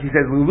Psula, Rashi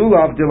says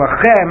Lulav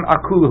Dilachem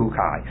Akulu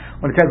Kai.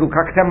 When it says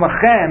Lukaktem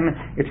Lachem,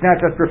 it's not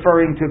just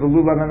referring to the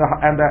lulav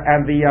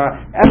and the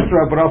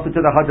esrog, but also to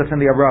the hadas and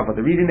the arava.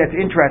 The reason that's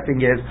interesting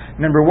is,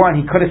 number one,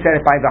 he could have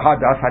said it by the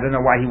hadas. I don't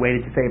know why he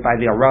waited to say it by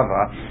the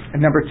arava.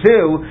 And number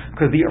two,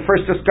 because the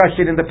first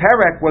discussion in the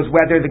perek was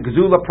whether the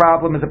Gzula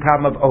problem is a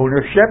problem of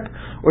ownership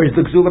or is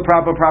the Gzula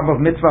problem a problem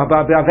of mitzvah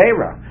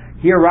ba'avera.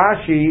 Here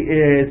Rashi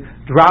is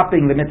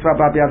dropping the mitzvah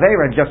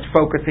ba'avera and just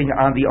focusing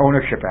on the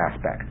ownership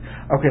aspect.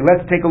 Okay,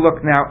 let's take a look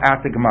now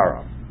at the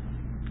Gemara.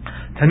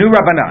 Tanu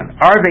Rabbanan,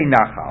 Arvei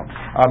Nachal,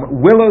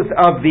 willows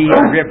of the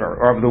river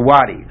or of the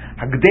wadi,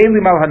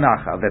 Hagdelim al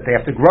Hanachal, that they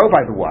have to grow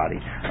by the wadi.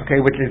 Okay,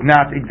 which is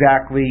not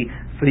exactly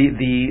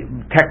the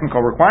technical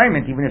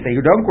requirement, even if they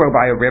don't grow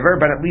by a river,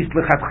 but at least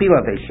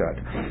lichatchila they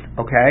should.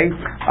 Okay,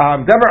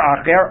 Davar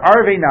Acher,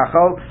 Arvei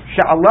Nachal,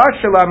 Sha'ala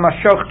Shala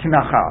Mashoch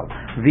Kinachal.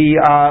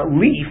 The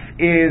leaf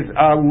is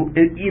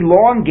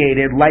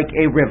elongated like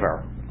a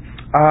river.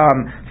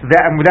 So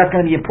that's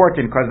going to be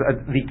important because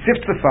the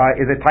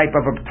tziftzifah is a type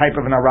of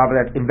an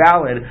arava that's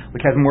invalid,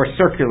 which has more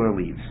circular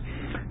leaves.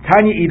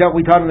 Tanya Ida,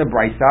 we taught in the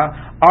Brisa,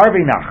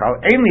 Arvei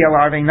Nachal, Einli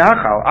al Arvei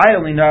Nachal. I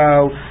only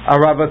know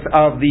aravas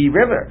of the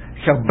river.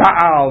 Shel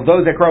Baal,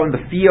 those that grow in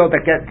the field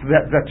that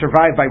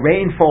survive by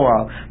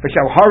rainfall.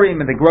 Shel Harim,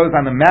 and that grows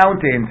on the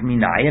mountains.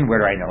 Minayin, where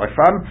do I know it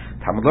from?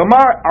 Talmud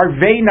Lomar,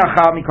 Arvei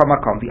Nachal mikol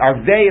makom. The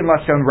Arvei in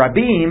Lashon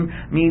Rabim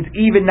means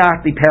even not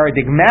the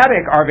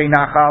paradigmatic Arvei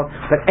Nachal,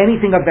 but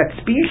anything of that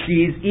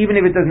species, even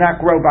if it does not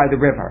grow by the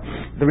river.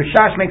 The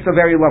Rishash makes a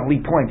very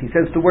lovely point. He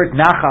says the word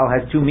Nachal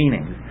has two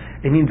meanings.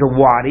 It means a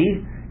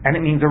wadi, and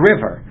it means a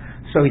river.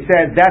 So he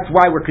says that's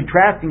why we're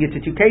contrasting it to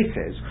two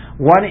cases.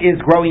 One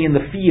is growing in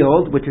the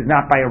field, which is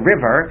not by a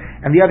river,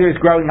 and the other is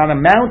growing on a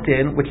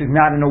mountain, which is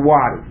not in a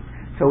wadi.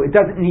 So it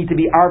doesn't need to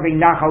be Arvei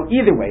Nachal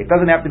either way. It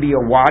doesn't have to be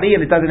a wadi, and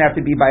it doesn't have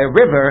to be by a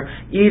river.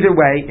 Either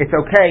way, it's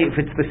okay if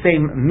it's the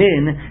same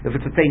min, if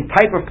it's the same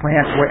type of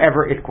plant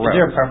wherever it grows. Is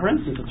there a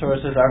preference since the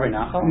Torah says Arvei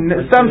Nachal?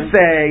 Some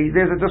say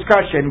there's a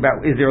discussion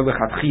about is there a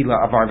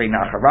lichatchila of Arvei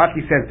Nachal.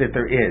 Rashi says that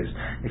there is.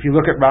 If you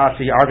look at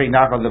Rashi, Arvei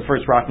Nachal, the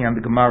first Rashi on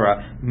the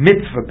Gemara,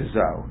 mitzvah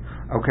bezo.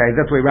 Okay,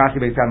 that's the way Rashi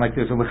makes it sound like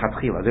there's a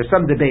lichatchila. There's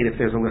some debate if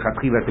there's a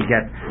lichatchila to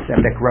get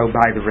them that grow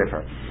by the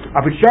river.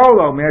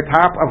 Abishol Omer,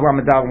 top of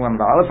Ramadal and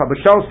Aleph,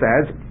 Abishol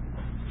says,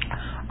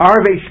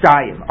 Arvei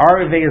Shtayim.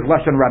 Arvei is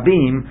Lashon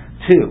Rabim,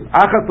 2.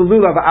 Achas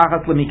l'lulav,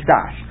 achas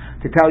l'mikdash.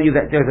 To tell you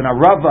that there's an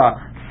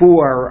arava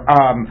for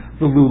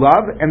the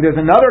lulav, and there's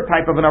another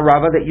type of an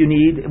arava that you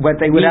need, what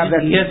they would have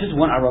that... He has just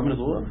one arava in his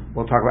lulav?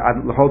 We'll talk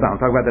about, hold on,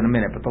 we'll talk about that in a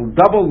minute. But the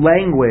double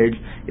language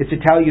is to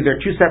tell you there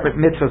are two separate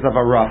mitzvahs of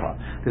arava.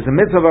 There's a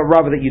mitzvah of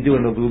arava that you do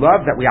in the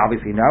lulav, that we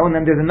obviously know, and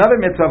then there's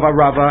another mitzvah of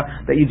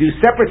arava that you do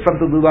separate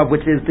from the lulav,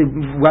 which is the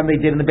one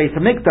they did in the Beis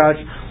Hamikdash,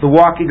 the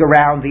walking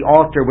around the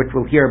altar, which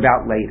we'll hear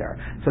about later.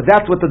 So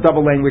that's what the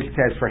double language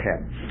says for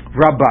him.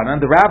 Rabbanan,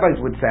 the rabbis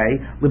would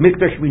say,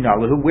 L'mikdash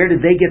minalahu, where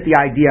did they get the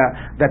idea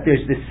that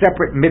there's this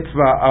separate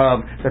mitzvah of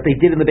that they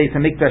did in the Beis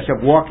Hamikdash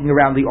of walking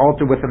around the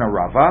altar with an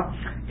arava?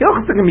 All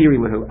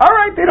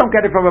right, they don't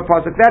get it from a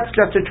pasuk. That's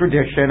just a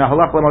tradition. A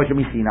halach l'Moshe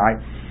miSinai.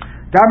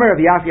 Damer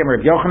of Yafi Amar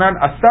of Yochanan,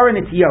 Asar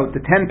Nitiyot,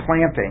 the 10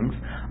 plantings,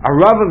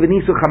 Arava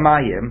v'nisu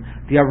chamayim,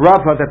 the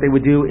arava that they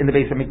would do in the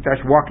Beis Hamikdash,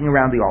 walking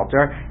around the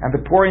altar, and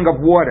the pouring of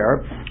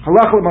water,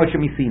 halach l'Moshe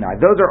miSinai.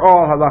 Those are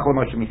all halach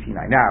l'Moshe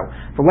miSinai. Now,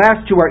 the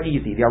last two are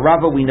easy. The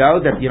arava we know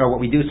that, what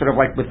we do sort of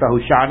like with the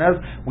Hoshanas,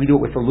 we do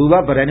it with the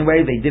lulav, but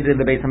anyway, they did it in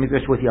the Beis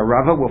Hamikdash with the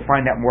arava. We'll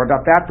find out more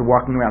about that, the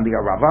walking around the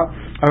arava,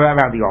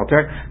 around the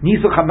altar.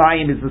 Nisu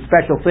chamayim is the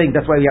special thing,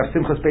 that's why we have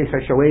Simchas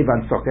Pesach Shoev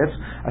on Sukkot,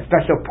 a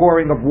special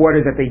pouring of water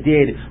that they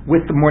did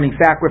with the morning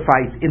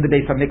sacrifice in the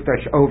Beis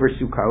Hamikdash over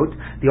Sukkot.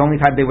 The only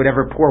time they would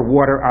ever pour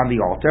water on the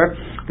altar.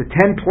 The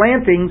 10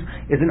 plantings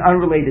is an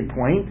unrelated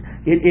point.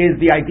 It is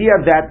the idea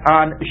that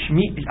on a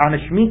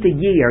Shemitah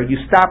year,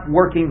 you stop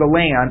working the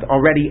land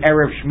already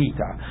Erev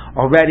Shemitah.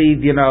 Already,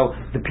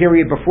 the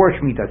period before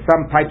Shemitah.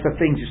 Some types of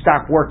things you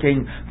stop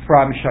working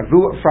from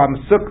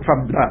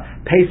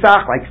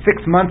Pesach, like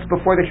 6 months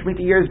before the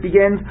Shemitah years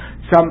begins.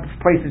 Some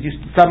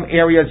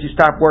areas you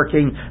stop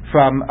working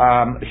from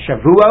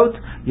Shavuot,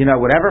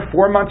 whatever,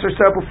 4 months or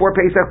so before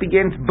Pesach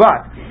begins.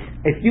 But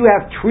if you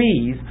have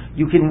trees,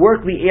 you can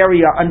work the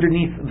area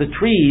underneath the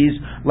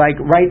trees, like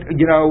up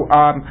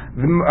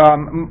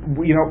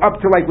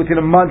to like within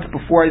a month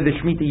before the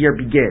Shemitah year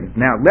begins.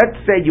 Now, let's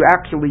say you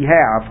actually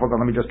have. Hold on,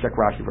 let me just check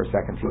Rashi for a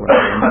second. See what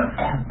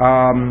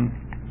I mean.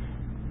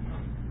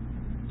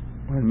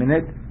 1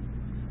 minute.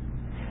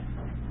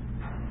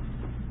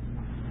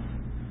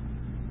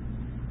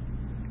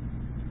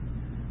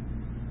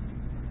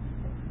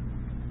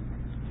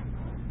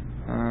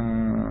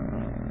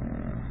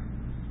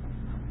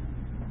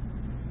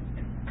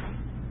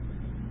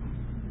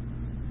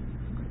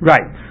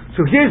 Right.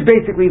 So here's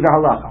basically the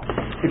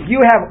halacha. If you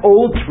have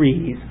old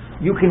trees,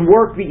 you can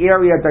work the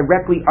area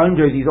directly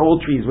under these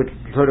old trees, which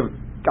sort of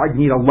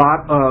need a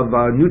lot of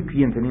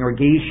nutrients and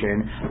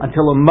irrigation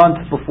until a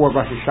month before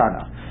Rosh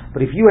Hashanah.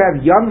 But if you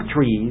have young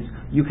trees,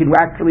 you can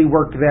actually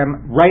work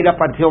them right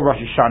up until Rosh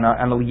Hashanah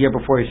and a year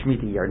before your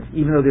Shemitah year,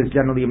 even though there's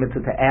generally a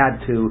mitzvah to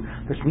add to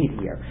the Shemitah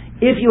year.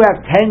 If you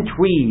have 10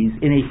 trees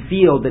in a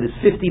field that is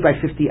 50 by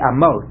 50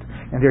 amot,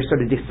 and they're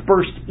sort of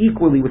dispersed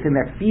equally within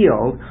that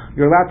field,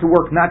 you're allowed to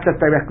work not just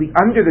directly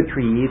under the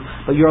trees,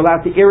 but you're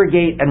allowed to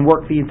irrigate and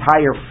work the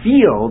entire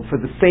field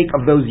for the sake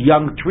of those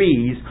young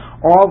trees,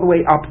 all the way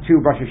up to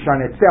Rosh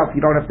Hashanah itself.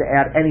 You don't have to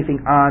add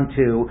anything on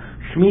to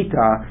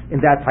Shemitah in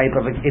that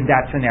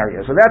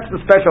scenario. So that's the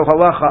special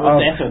halacha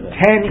of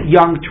 10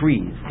 young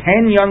trees.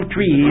 10 young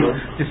trees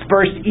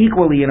dispersed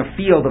equally in a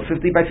field of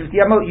 50 by 50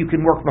 amot, you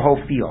can work the whole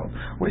field.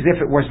 Whereas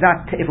if it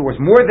was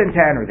more than 10,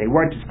 or they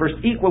weren't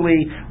dispersed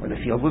equally, or the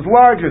field was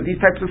larger,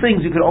 these types of things,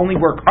 you could only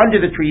work under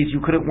the trees,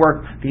 you couldn't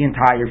work the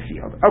entire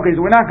field. Okay,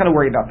 so we're not going to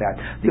worry about that.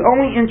 The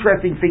only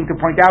interesting thing to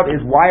point out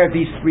is, why are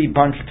these three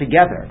bunched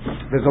together?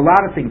 There's a lot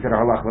of things that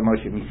are halach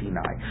l'Moshe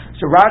Misinai.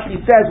 So Rashi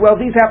says, well,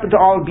 these happen to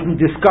all be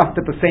discussed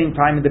at the same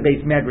time in the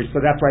base medrash,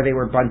 so that's why they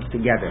were bunched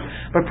together.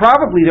 But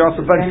probably they're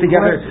also bunched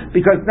together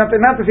because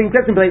they're not the same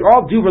question, but they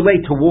all do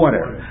relate to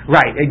water.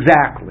 Right,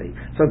 exactly.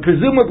 So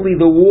presumably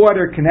the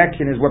water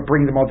connection is what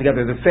brings them all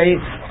together. The same.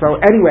 So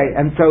anyway,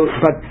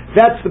 but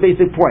that's the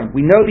basic point.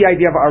 We know the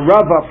idea of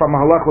arava from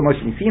halach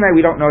l'Moshe Misinai.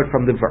 We don't know it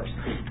from the verse.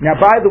 Now,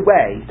 by the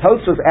way,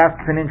 Tosfos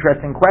asks an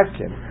interesting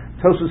question.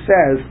 Tosfos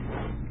says,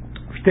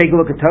 if you take a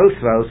look at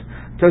Tosfos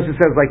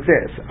says like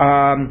this,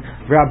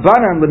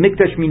 Rabbanan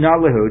lemikdash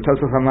minalahu,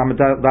 Tosfos on Lamed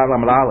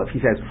Aleph, he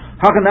says,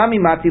 Hakanami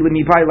mati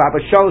lemipai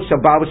labashol shel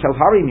bal shel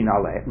hari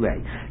minale.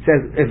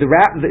 Says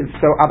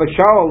so Abba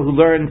Shaul, who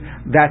learned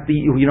that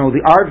the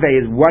arve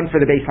is one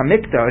for the Beis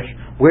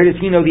Hamikdash, where does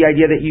he know the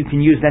idea that you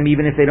can use them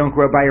even if they don't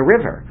grow by a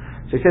river?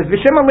 So he says,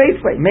 V'shema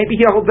leifle. Maybe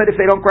he holds that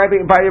if they don't grow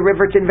by a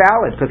river, it's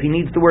invalid, because he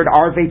needs the word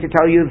arve to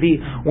tell you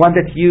the one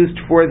that's used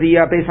for the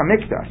Beis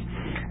Hamikdash.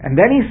 And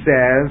then he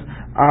says,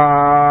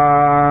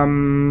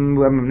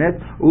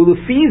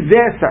 Ulufi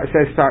zeh,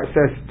 says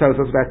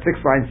Tosfos about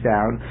 6 lines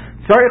down,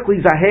 Tzarich li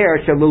zaher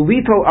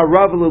shelolito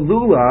arav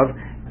lelulav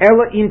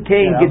ela im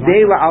kein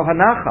gedela al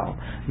hanachal.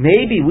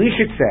 Maybe we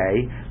should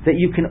say that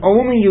you can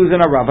only use an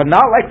arava,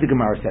 not like the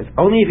Gemara says,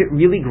 only if it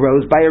really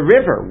grows by a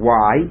river.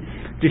 Why?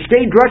 Because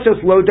later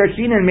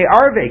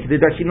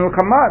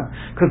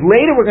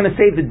we're going to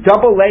say the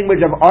double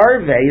language of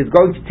arve is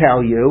going to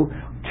tell you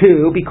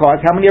 2, because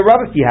how many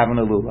aravas do you have in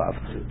a lulav?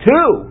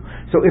 2.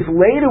 So if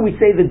later we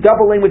say the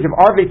double language of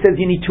arve says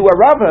you need 2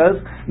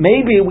 aravas,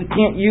 maybe we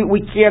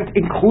can't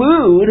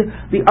include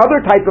the other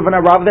type of an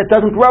arava that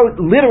doesn't grow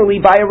literally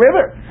by a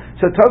river.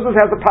 So Tosfos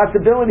has the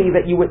possibility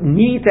that you would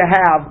need to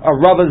have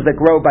aravas that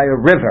grow by a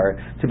river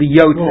to be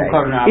yotzei.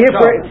 If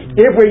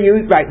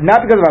we're right,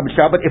 not because of Abba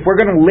Shaul, but if we're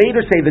going to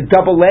later say the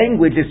double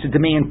language is to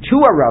demand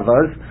 2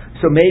 aravas,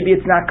 so maybe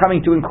it's not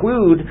coming to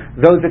include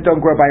those that don't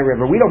grow by a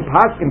river. We don't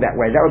paskin that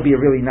way. That would be a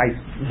really nice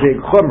big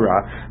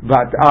chumrah,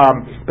 but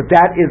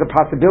that is a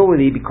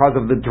possibility because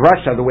of the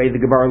drasha, the way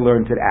the Gemara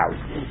learns it out.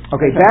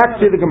 Okay,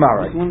 back to the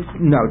Gemara.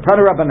 No,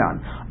 Tana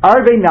Rabbanan.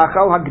 Arve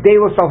nachal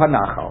hagdelo sal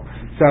hanachal.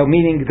 So,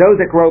 meaning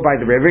those that grow by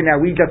the river. Now,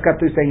 we just got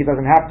through saying it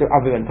doesn't have to,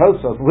 other than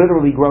Tosfos,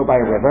 literally grow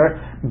by a river,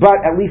 but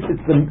at least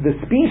it's the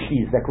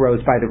species that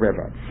grows by the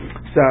river.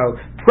 So,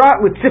 prat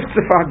with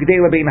tziftzifah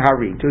g'dela bein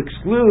harim, to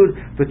exclude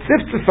the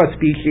tziftzifah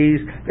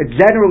species that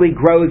generally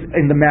grows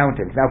in the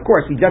mountains. Now, of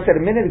course, we just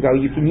said a minute ago,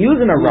 you can use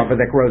an arava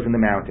that grows in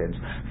the mountains.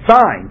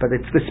 Fine, but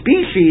it's the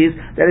species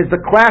that is the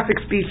classic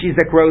species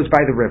that grows by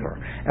the river,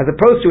 as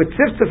opposed to a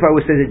tziftzifah,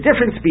 which is a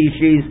different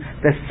species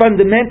that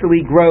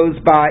fundamentally grows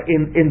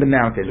in the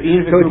mountains.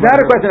 So it's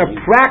not a question of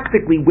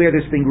practically where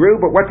this thing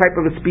grew, but what type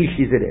of a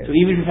species it is. So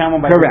even if you found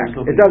one by correct,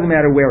 it doesn't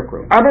matter where it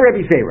grew. Amar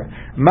Rebbe Zera,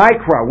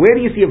 Mikra, where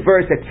do you see a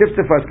verse that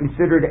tziftzifah is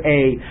considered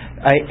a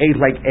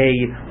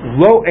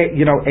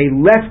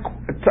less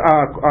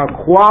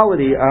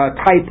quality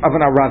type of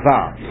an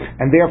arava,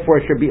 and therefore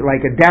should be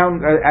like a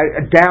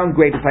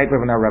downgraded type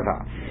of an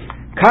arava?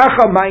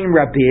 Kacha mayim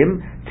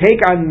rabim, take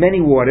on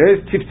many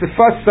waters.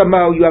 Tziftzifah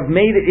samo, you have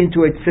made it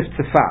into a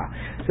tziftzifah.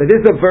 So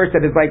this is a verse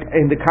that is like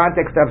in the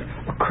context of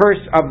a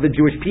curse of the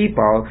Jewish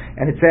people,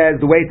 and it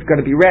says the way it's going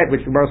to be read,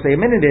 which the Gemara will say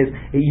in a minute, is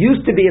it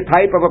used to be a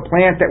type of a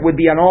plant that would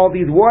be on all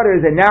these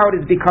waters, and now it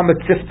has become a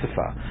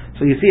tziftzifah.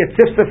 So you see, a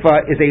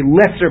tziftzifah is a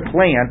lesser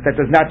plant that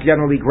does not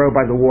generally grow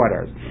by the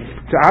waters.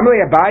 So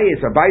Amalei Abaye,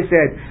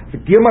 said,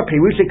 "Dilma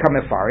perusha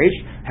kamefarish."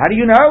 How do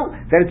you know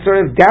that it's sort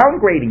of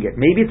downgrading it?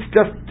 Maybe it's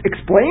just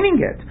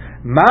explaining it.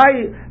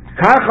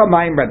 Kacha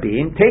mayim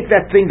rabim, take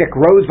that thing that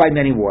grows by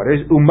many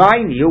waters.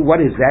 Umayniu, what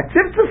is that?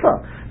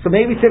 Tziftzifah. So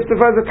maybe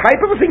tzivtzava is a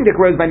type of a thing that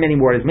grows by many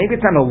waters. Maybe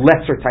it's not a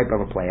lesser type of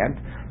a plant.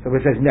 So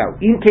it says no.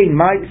 Inkein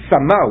my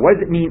samo. What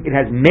does it mean? It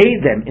has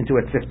made them into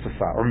a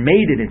tzivtzava, or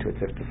made it into a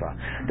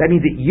tzivtzava. That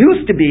means it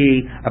used to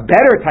be a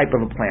better type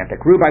of a plant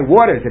that grew by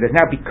waters. It has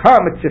now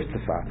become a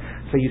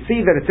tzivtzava. So you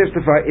see that a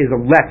tzivtzava is a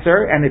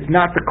lesser, and it's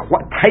not the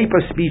type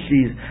of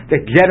species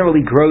that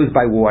generally grows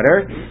by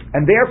water,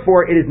 and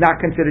therefore it is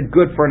not considered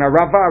good for an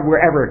arava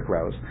wherever it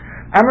grows.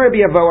 Amar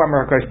Rabbi Avo,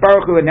 Amar HaKadosh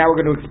Baruch Hu, and now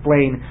we're going to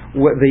explain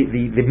what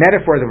the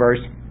metaphor of the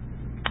verse.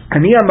 I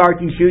said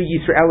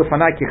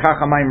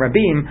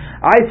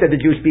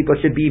the Jewish people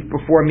should be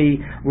before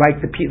me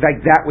like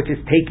that which is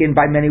taken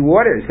by many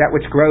waters, that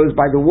which grows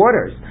by the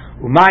waters.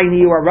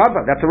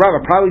 That's a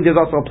rava. Probably there's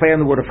also a play on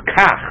the word of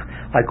kach,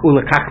 like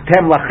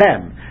ulekachtem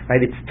lachem,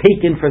 right? It's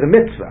taken for the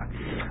mitzvah.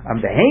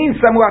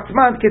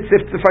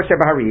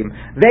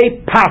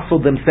 They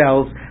passled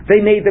themselves.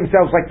 They made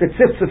themselves like the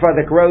tzivtzava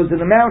that grows in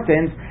the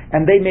mountains,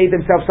 and they made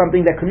themselves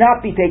something that could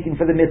not be taken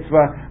for the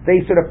mitzvah.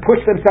 They sort of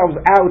pushed themselves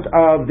out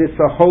of this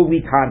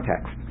holy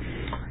context.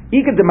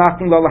 Now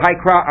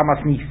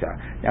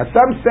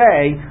some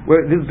say,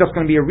 well, this is just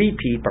going to be a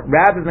repeat, but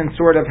rather than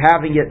sort of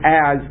having it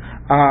as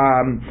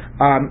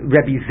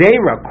Rabbi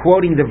Zera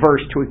quoting the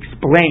verse to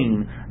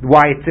explain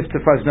why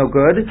tzivtzava is no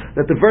good,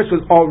 that the verse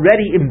was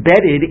already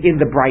embedded in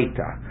the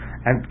Braita.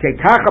 And that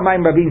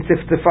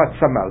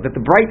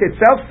the Braita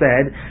itself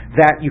said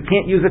that you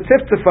can't use a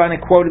tzivtzava, and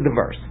it quoted the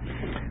verse.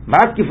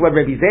 Now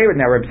Rabbi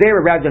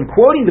Zera, rather than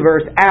quoting the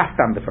verse, asked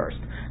on the first.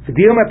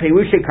 Maybe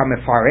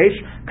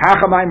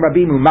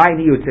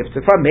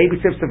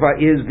tzivtzava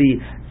is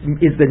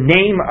the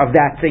name of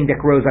that thing that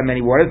grows on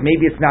many waters.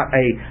 Maybe it's not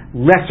a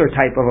lesser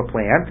type of a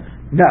plant.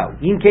 No.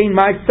 Inkein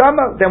my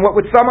samo. Then what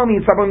would samo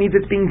mean? Samo means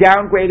it's being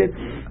downgraded.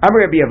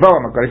 Amar Rabbi Avo,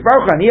 Amar HaKadosh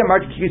Baruch Hu, Ani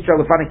amarti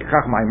Yisrael lefanik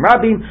kachach mayim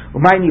rabim,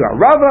 umayim yu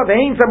arava,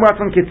 ve'ein samo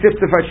atzon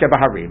ketzivtzava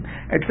shebaharim.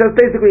 It says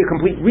basically a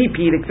complete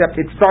repeat, except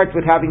it starts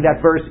with having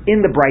that verse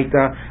in the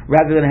Braita,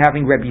 rather than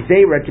having Rabbi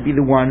Zera to be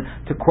the one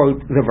to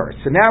quote the verse.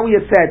 So now we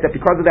have said that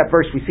because of that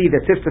verse, we see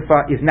that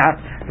tzivtzava is not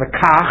the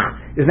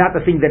kach, is not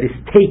the thing that is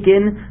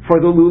taken for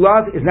the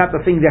lulav, is not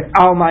the thing that's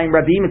al mayim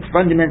rabim. It's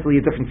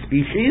fundamentally a different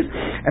species,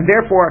 and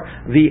therefore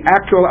the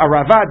actual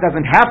arava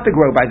doesn't have to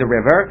grow by the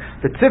river.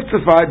 The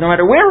tzivtzava, no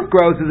matter where it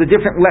grows, is a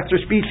different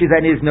lesser species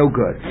and is no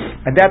good.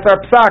 And that's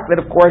our psak, that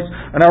of course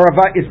an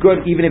arava is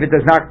good even if it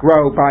does not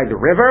grow by the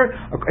river,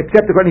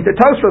 except according to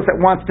Tosfos that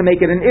wants to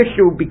make it an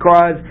issue,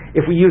 because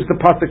if we use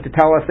the pasuk to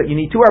tell us that you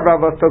need two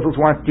aravas, Tosfos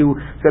wants to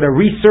sort of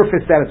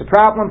resurface that as a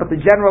problem, but the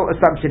general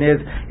assumption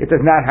is it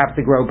does not have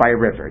to grow by a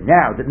river.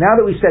 Now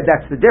that we've said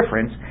that's the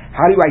difference,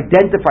 how do you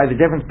identify the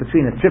difference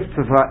between a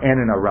tzivtzava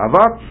and an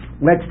arava?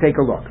 Let's take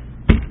a look.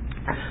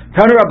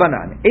 Tanu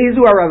Rabbanan,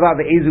 Ezu Arava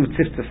ve'Ezu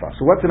Tzivtzava.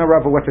 So what's an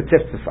Arava, what's a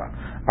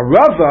Tzivtzava?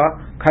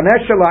 Arava,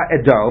 Kaneshala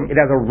Edom, it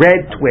has a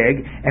red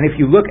twig, and if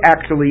you look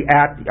actually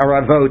at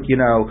Aravot,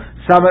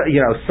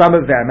 some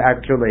of them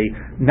actually,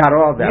 not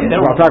all of them,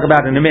 I'll talk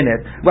about in a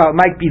minute. Well, it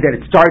might be that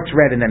it starts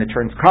red and then it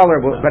turns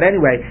color, but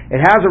anyway, it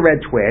has a red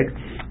twig.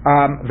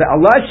 The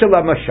Allah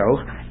Shala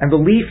Mashoch, and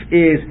the leaf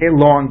is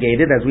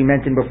elongated, as we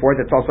mentioned before.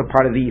 That's also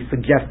part of the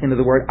suggestion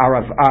of the word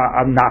Arav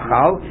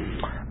Nachal.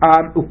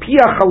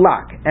 Upia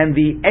Chalak, and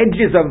the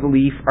edges of the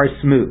leaf are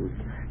smooth.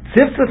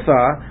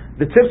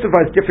 The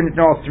tzivtzava is different in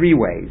all three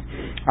ways.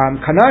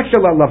 Kana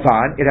Shala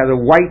Lavan, it has a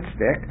white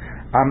stick.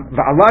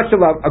 Va'ala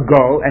Shala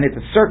Agol, and it's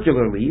a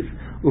circular leaf.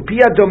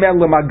 Upia Domel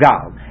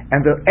Lamagal,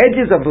 and the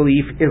edges of the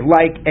leaf is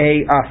like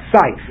a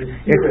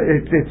scythe.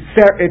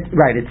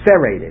 It's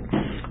serrated.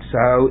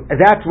 So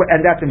that's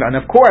and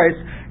of course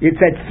it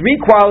said three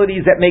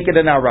qualities that make it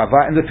an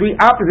arava, and the three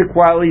opposite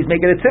qualities make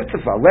it a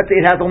tzivtzava. Let's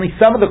say it has only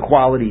some of the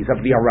qualities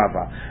of the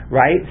arava,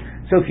 right?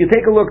 So if you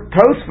take a look,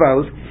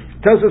 Tosfos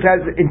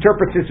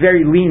interprets this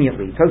very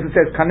leniently. Tosfos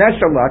says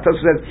kaneshallah.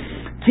 Tosfos says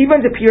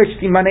kivan depirish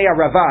simanei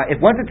arava. If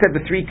once it said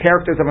the three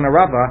characters of an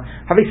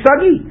arava, have a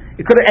sagi.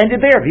 It could have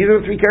ended there. These are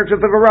the three characters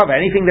of arava.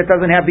 Anything that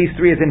doesn't have these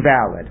three is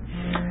invalid.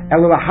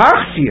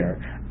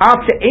 Elulahachshir. The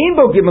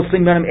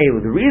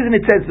reason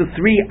it says the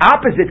three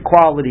opposite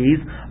qualities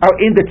are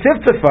in the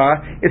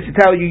tzivtzava is to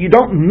tell you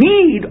don't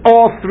need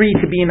all three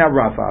to be in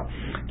arava.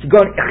 Only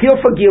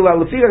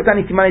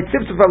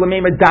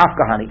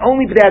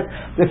if it has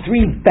the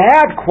three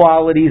bad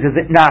qualities is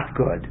it not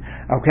good.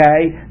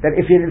 Okay,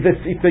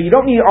 so you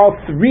don't need all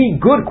three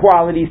good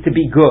qualities to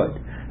be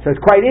good. So it's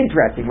quite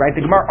interesting, right?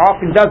 The Gemara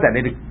often does that.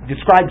 It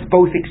describes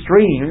both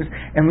extremes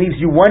and leaves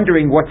you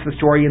wondering what's the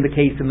story in the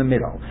case in the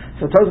middle.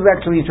 So Tosfos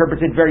actually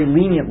interprets it very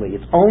leniently.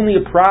 It's only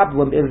a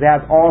problem if it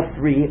has all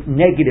three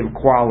negative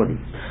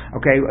qualities.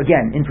 Okay,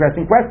 again,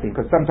 interesting question,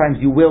 because sometimes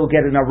you will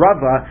get an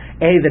arava,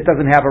 A, that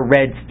doesn't have a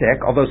red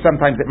stick, although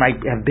sometimes it might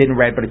have been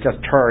red, but it just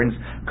turns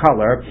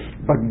color.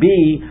 But B,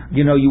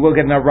 you will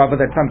get an arava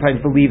that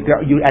sometimes the leaves,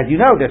 as you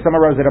know, there's some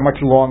aravas that are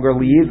much longer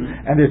leaves,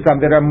 and there's some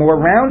that are more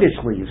roundish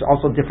leaves.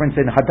 Also difference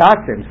in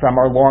hadassim,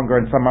 some are longer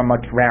and some are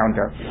much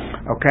rounder.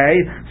 Okay,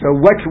 so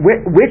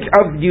which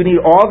of you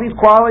need all these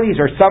qualities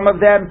or some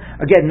of them?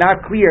 Again,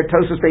 not clear.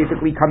 Tosfos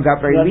basically comes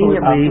out very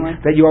leniently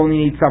that you only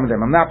need some of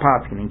them. I'm not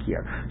poskening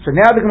here. So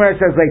now the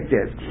Gemara says like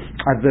this.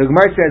 The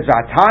Gemara says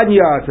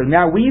Vatanya. So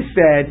now we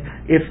said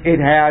if it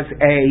has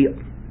a,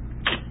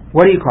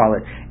 what do you call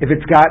it? If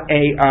it's got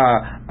a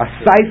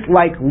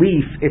scythe-like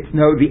leaf,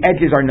 the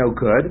edges are no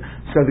good.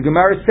 So the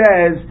Gemara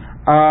says.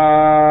 1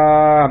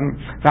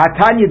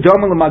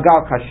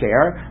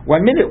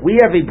 minute, we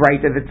have a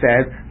braita that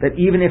says that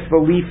even if the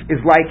leaf is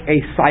like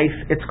a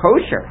scythe, it's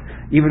kosher,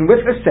 even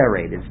with the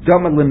serrated.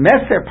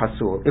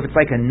 If it's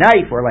like a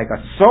knife or like a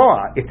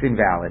saw, it's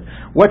invalid.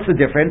 What's the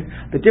difference?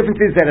 The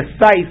difference is that a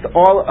scythe,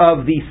 all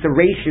of the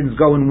serrations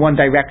go in one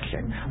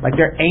direction, like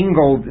they're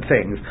angled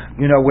things.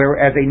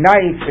 Whereas a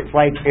knife, it's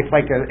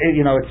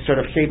sort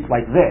of shaped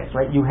like this,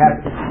 right? You have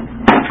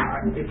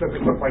it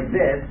doesn't look like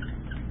this.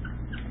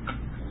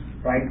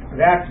 Right,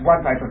 that's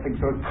one type of thing.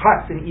 So it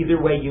cuts in either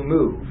way you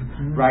move.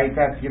 Right,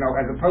 that's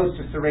as opposed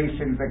to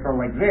serrations that go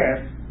like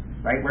this.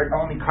 Right, where it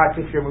only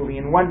cuts if you're moving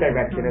in one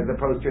direction as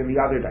opposed to in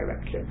the other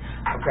direction.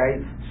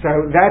 Okay,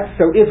 so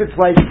if it's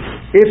got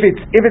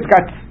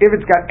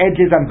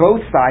edges on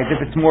both sides, if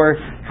it's more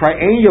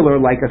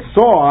triangular like a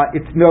saw,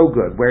 it's no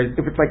good. Whereas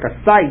if it's like a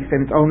scythe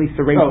and it's only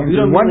serrations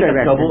in one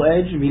direction, double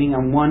edge, meaning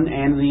on one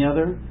and the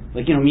other,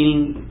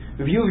 meaning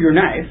the view of your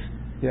knife.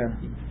 Yeah.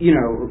 It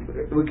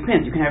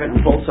depends. You can have it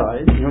on both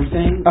sides. You know what I'm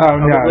saying? Oh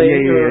no,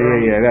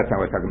 yeah. That's not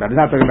what we're talking about. It's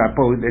not talking about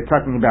both. It's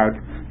talking about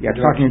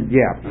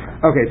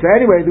Okay. So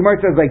anyway, the Gemara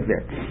says like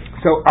this.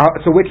 So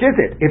which is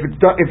it? If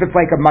it's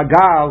like a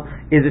magal,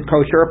 is it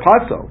kosher or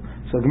pasul?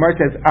 So the Gemara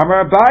says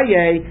Amar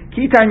Abaye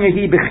Kitan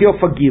Yehi Bechil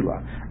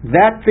Fagila.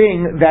 That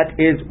thing that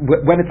is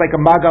when it's like a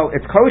magal,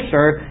 it's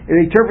kosher. Is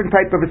a different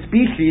type of a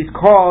species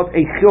called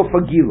a chil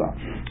fagila.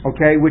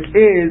 Okay, which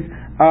is.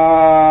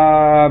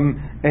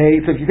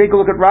 So if you take a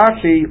look at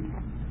Rashi,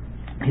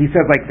 he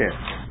says like this,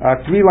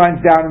 3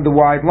 lines down in the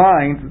wide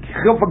lines,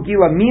 Chil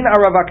Fagila min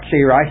arava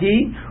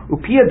ksherahi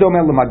upia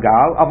domel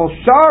lemagal aval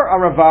shar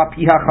arava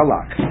piha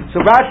chalak. So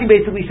Rashi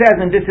basically says,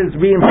 and this is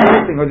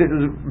reinforcing, or this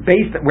is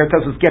based where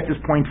Tosfos gets this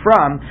point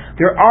from,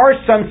 there are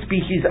some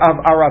species of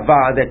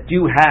arava that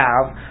do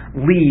have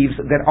leaves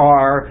that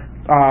are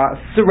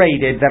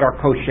serrated, that are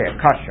kosher,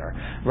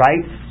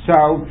 right?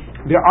 So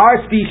there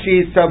are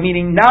species, so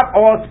meaning not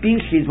all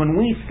species, when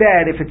we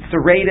said if it's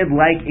serrated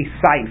like a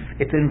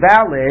scythe, it's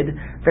invalid,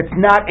 that's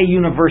not a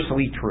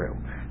universally true.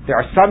 There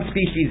are some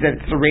species that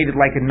it's serrated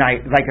like a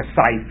knife, like a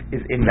scythe,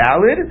 is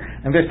invalid,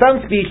 and there's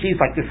some species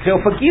like the chil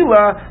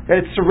fagila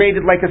that it's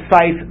serrated like a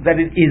scythe that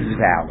it is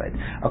valid.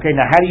 Okay,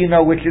 now how do you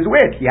know which is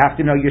which? You have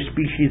to know your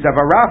species of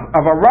a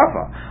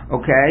rava.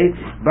 Okay,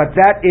 but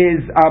that's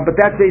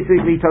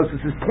basically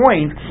Tosfos'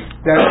 point.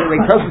 That the way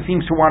Tosfos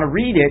seems to want to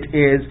read it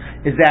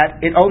is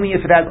that it only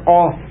if it has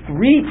all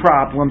 3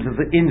 problems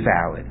is it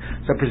invalid.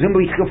 So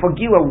presumably chil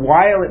fagila,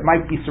 while it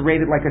might be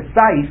serrated like a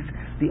scythe,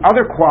 the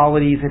other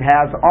qualities it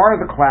has are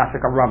the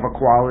classic Arava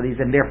qualities,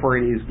 and therefore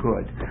it is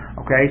good.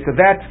 Okay, so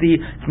that's the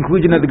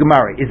conclusion of the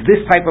Gemara. Is this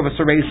type of a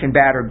serration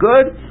bad or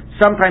good?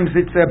 Sometimes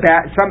it's a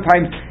bad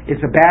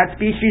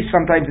species.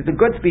 Sometimes it's a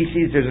good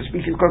species. There's a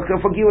species called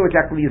chil fagila which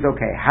actually is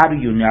okay. How do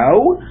you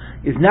know?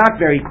 Is not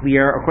very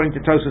clear. According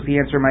to Tosfos,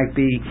 the answer might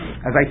be,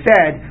 as I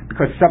said,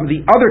 because some of the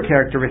other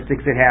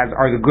characteristics it has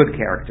are the good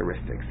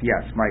characteristics.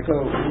 Yes,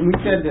 Michael. So when we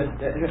said that,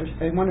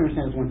 I want to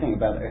understand this one thing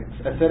about it.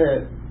 I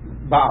said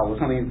Baal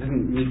was something that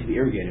doesn't need to be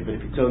irrigated, but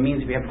so it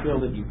means if you have a field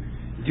that you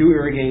do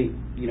irrigate,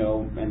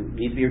 and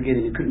needs to be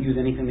irrigated, you couldn't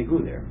use anything to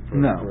glue there for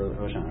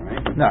Hoshana,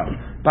 right? No.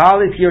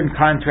 Baal is here in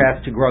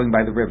contrast to growing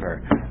by the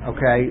river.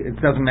 Okay, it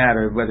doesn't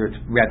matter whether it's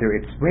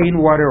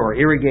rainwater or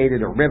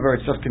irrigated or river.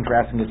 It's just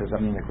contrasting it to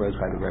something that grows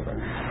by the river.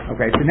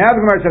 Okay, so now the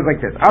Gemara says like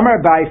this: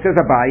 Amar Abaye, says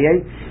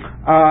Abaye,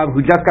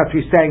 who just got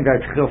through saying that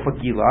it's chil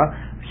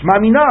fagila. Since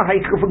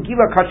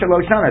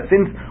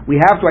we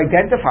have to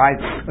identify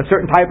a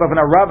certain type of an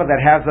arava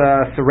that has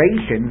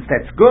serrations,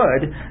 that's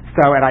good.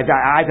 So, and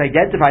I've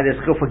identified as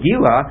chil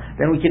fagila,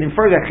 then we can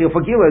infer that chil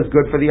fagila is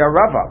good for the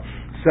arava.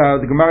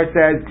 So the Gemara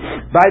says,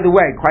 by the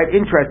way, quite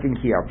interesting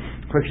here,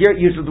 because here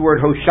it uses the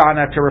word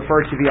Hoshana to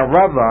refer to the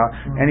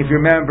arava, and if you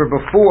remember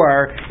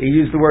before, it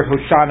used the word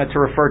Hoshana to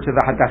refer to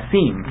the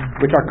hadassim,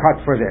 which are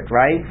cut for it,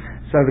 right?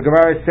 So the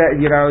Gemara said,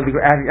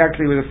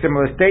 actually it was a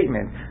similar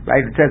statement,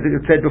 right? It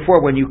said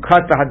before, when you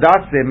cut the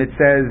hadassim, it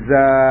says,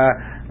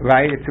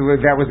 right?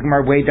 That was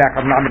Gemara way back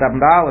on Lamed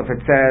Amud Aleph.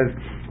 It says,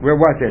 where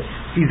was it?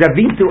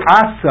 Sizavitu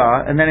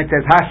asa, and then it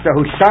says Hashta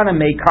Hoshana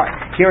may cut.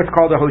 Here it's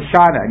called a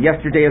Hoshana. And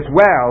yesterday as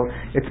well,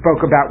 it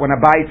spoke about when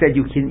Abaye said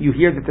you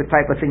hear that the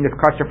type of thing is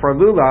kosher for a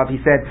lulav. He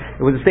said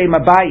it was the same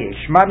Abaye.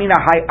 Shmamina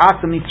hay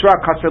asa mitzra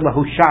kosher la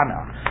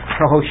Hoshana.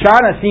 So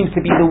Hoshana seems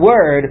to be the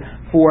word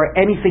for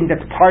anything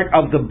that's part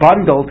of the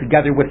bundle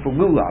together with the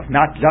lulav,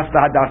 not just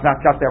the hadas, not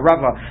just the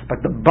rava,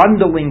 but the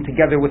bundling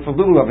together with the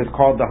lulav is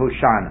called the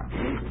Hoshana.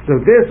 So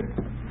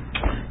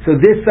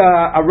this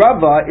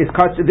arava is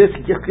kosher. This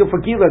chil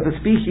fagila is a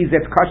species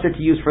that's kosher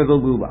to use for the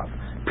lulav.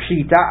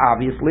 Pshita,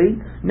 obviously.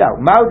 No.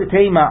 Mao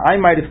Detema, I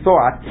might have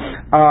thought,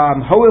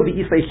 Hoel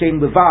V'Islay Shem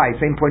Levi,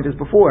 same point as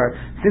before,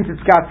 since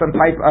it's got some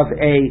type of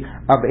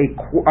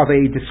a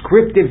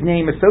descriptive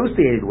name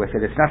associated with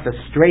it, it's not the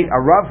straight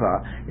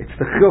Arava, it's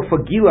the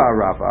Chilfa Gila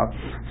Arava,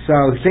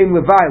 so Shem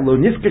Levi, Lo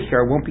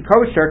Niskasher, won't be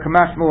kosher,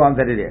 Kamash Malan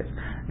that it is.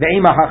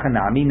 Ve'ema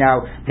hachanami.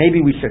 Now, maybe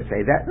we should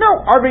say that.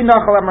 No, Arvei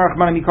Nachal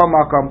Amarachmana Mikol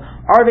Makom.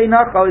 Arvei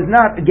Nachal is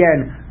not,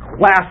 again,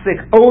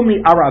 classic, only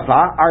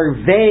Arava.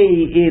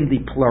 Arvei in the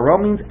plural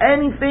means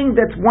anything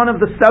that's one of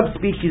the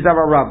subspecies of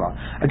Arava.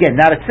 Again,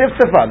 not a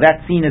Tzifzafa.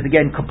 That's seen as,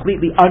 again,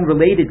 completely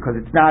unrelated because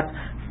it's not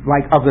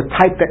like of the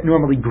type that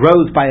normally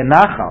grows by a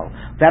Nachal.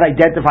 That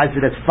identifies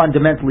it as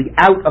fundamentally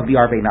out of the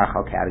Arvei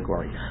Nachal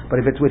category.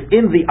 But if it's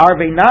within the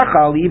Arvei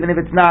Nachal, even if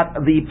it's not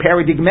the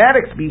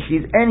paradigmatic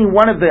species, any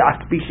one of the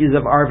species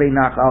of Arvei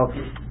Nachal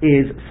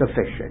is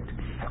sufficient.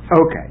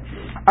 Okay.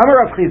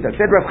 Amar Rav Chisda,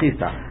 said Rav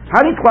Chisda,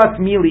 Haniklas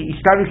Mili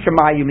Ishtanu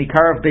Shemayu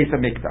Mikarav Beis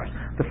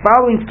HaMikdash. The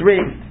following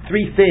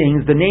three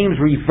things, the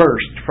names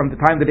reversed from the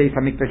time the Beis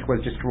HaMikdash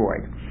was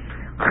destroyed.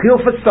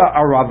 Chilfasa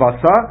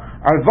Aravasa,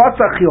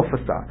 Arvasa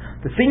Chilfasa.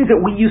 The things that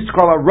we used to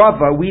call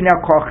Arava, we now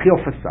call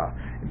Chilfasa.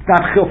 It's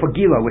not Chilfa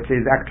Gila, which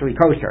is actually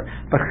kosher.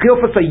 But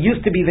Chilfasa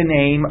used to be the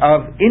name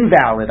of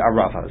invalid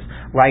Aravas,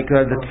 like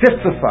the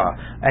Tzifzafa,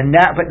 and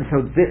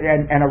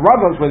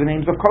Aravas were the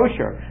names of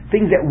kosher.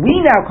 Things that we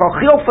now call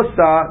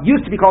Chilfasa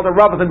used to be called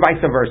Aravas and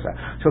vice versa.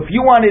 So if you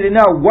wanted to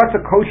know what's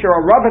a kosher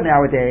Arava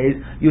nowadays,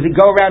 you could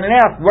go around and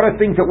ask, what are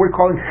things that we're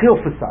calling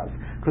Chilfasas?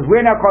 Because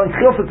we're now calling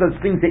Chilfasas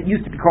things that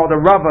used to be called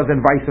Aravas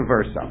and vice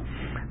versa.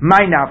 My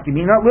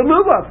nafkamina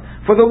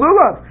lulav, for the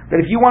lulav,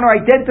 that if you want to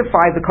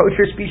identify the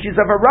kosher species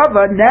of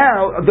Arava,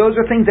 now those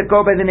are things that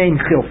go by the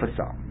name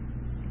Chilfasa.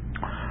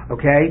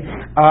 Okay?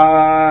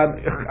 Now,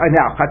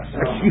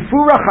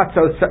 Shifura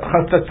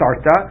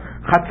Chatzotzarta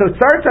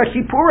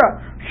Shipura.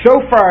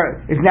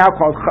 Shofar is now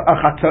called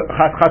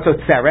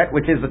Chatzotzeret,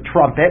 which is a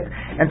trumpet,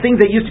 and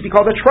things that used to be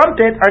called a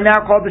trumpet are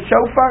now called the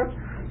shofar.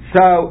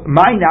 So,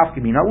 my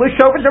nafkamina,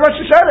 l'shofar to Rosh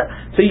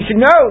Hashanah. So you should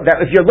know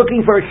that if you're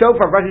looking for a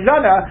shofar for Rosh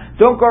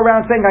Hashanah, don't go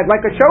around saying, I'd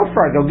like a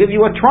shofar. They'll give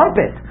you a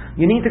trumpet.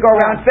 You need to go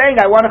around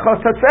saying, I want a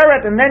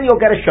chosatzeret, and then you'll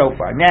get a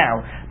shofar.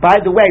 Now, by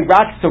the way,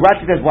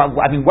 Rashi says, well,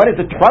 I mean, what is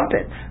a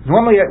trumpet?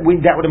 Normally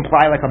that would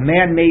imply like a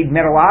man-made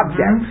metal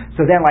object. Mm-hmm.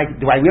 So then, like,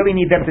 do I really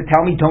need them to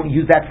tell me don't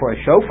use that for a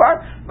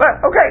shofar?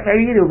 But, okay,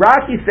 maybe you do.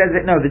 Rashi says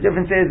that, no, the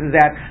difference is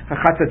that a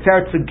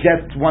chosatzeret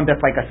suggests one that's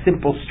like a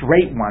simple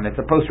straight one, as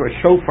opposed to a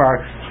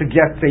shofar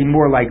suggests a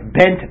more like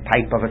bent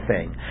type of a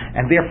thing.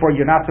 And therefore,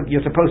 you're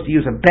supposed to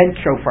use a bent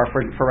shofar for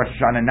Rosh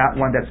Hashanah, not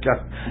one that's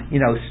just,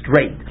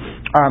 straight.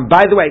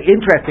 By the way,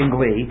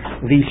 interestingly,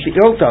 the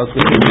Sheiltos,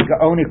 which is the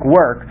Gaonic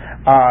work,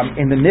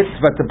 in the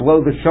mitzvah to blow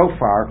the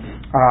shofar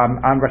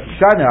on Rosh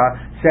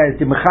Hashanah, says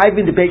the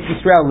Mechayvin de Beit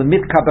Yisrael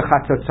lemitka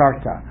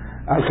b'chatzotzarta.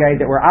 Okay,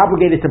 that we're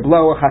obligated to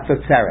blow a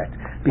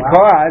chatzotzeret.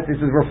 Because this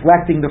is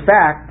reflecting the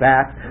fact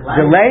that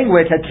the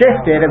language had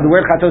shifted and the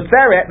word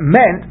chatzotzeret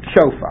meant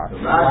shofar.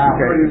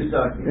 Okay.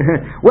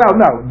 Well,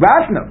 no,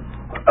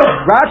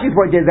 Rashi's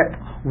point is that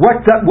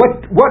what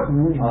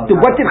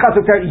did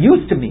chatzotzeret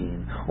used to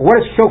mean? Or what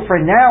does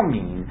shofar now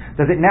mean?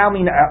 Does it now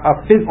mean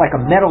like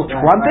a metal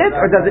trumpet,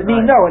 or does it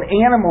mean an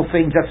animal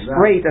thing just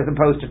straight as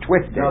opposed to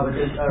twisted?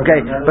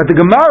 Okay, but the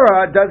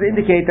Gemara does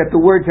indicate that the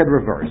words had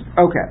reversed.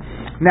 Okay,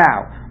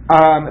 now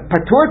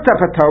patorta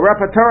patora,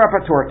 patora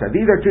patorta.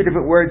 These are two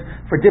different words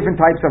for different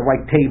types of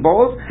like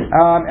tables,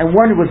 and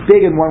one was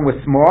big and one was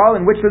small,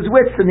 and which was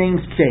which the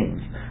names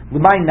changed.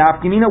 L'may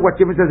nafkamina, what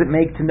difference does it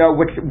make to know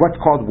what's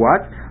called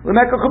what?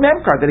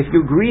 That if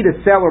you agree to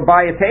sell or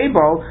buy a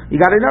table, you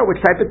got to know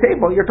which type of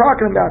table you're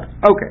talking about.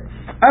 Okay.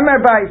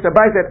 Amar Bai said,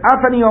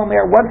 Afani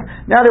Omer,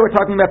 now they were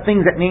talking about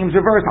things that names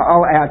reverse,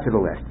 I'll add to the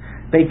list.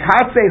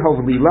 Beikase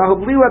hovlila,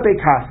 hovlila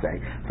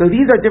beikase. So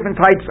these are different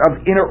types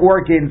of inner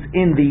organs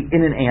in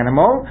an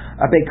animal.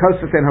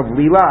 Beikosis and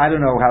hovlila, I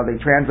don't know how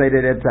they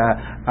translated it,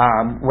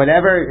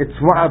 whatever, it's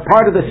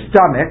part of the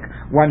stomach,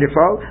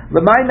 wonderful.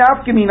 L'may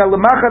nafkamina,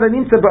 l'machar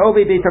aninsa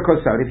ba'ovei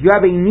beitakosot. If you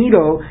have a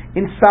needle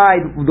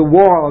inside the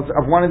walls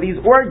of one of these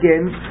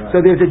organs,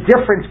 so there's a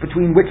difference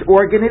between which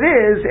organ it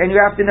is, and you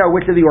have to know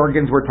which of the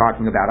organs we're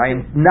talking about. I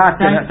am not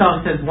going to...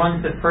 Sandstone says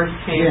one's the first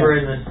chamber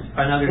and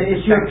another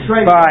is the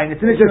second. Fine,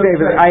 it's an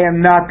interesting. I am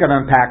not going to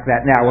unpack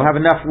that now. We'll have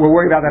enough. We'll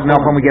worry about that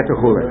enough when we get to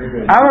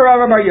Chulin. Amar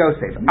Rava Bar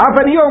Yosef.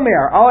 Avani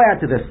Omer. I'll add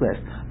to this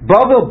list.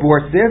 Bavel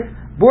Borsif.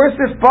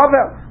 Borsif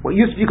Bavel. What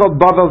used to be called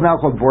Bavel is now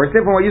called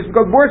Borsif, and what used to be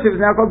called Borsif is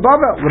now called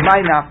Bavel.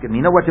 L'may nafkim.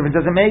 You know what difference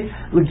does it make?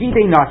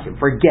 L'gidei nashim.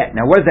 Forget.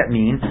 Now, what does that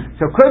mean?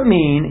 So it could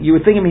mean, you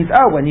would think it means,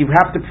 when you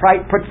have to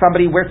put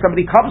somebody where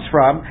somebody comes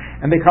from,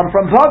 and they come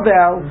from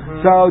Bavel,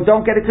 so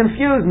don't get it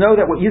confused. Know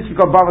that what used to be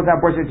called Bavel is now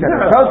Borsif,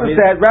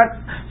 etc.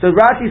 So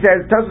Rashi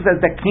says, Tosfos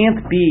says that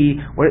can't be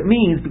what it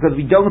means, because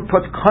we don't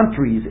put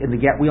countries in the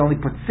get, we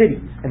only put cities,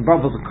 and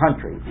Bavel's a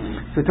country.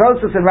 So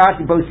Tosfos and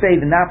Rashi both say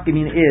the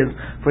nafkamin is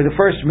for the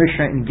first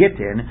Mishnah in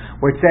Gittin,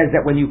 where it says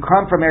that when you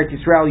come from Eretz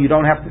Yisrael, you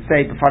don't have to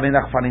say b'fanei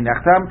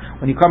nechtam.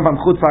 When you come from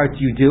Chutz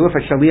La'aretz, you do. If a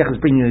shaliach is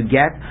bringing a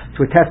get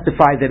to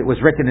testify that it was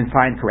written and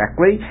signed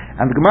correctly,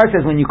 and the Gemara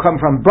says when you come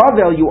from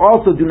Bavel, you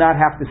also do not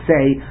have to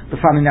say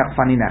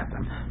b'fanei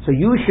nechtam. So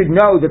you should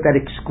know that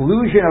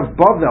exclusion of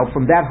Bavel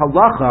from that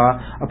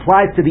halacha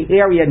applies to the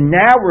area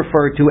now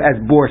referred to as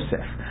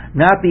Borsif,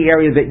 not the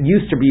area that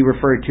used to be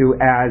referred to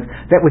as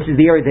that, which is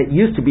the area that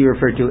used to be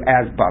referred to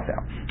as Bavel.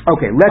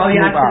 Okay, let's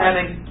move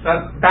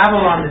on.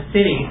 Babylon, the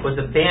city, was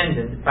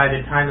abandoned by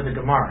the time of the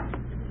Gemara.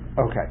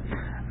 Okay,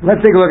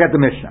 let's take a look at the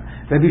Mishnah.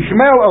 Rabbi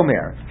Shmuel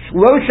Omer,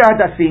 Shlosha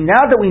Hadasim.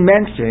 Now that we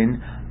mentioned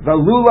the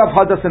lulav,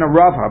 hadas, and a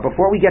rava,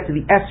 before we get to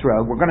the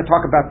esrog, we're going to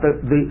talk about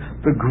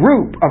the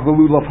group of the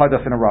lulav, hadas,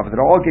 and a rava that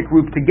all get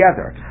grouped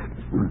together.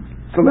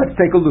 So let's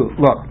take a look.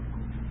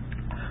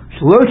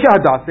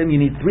 Shlosha hadasim, you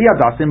need 3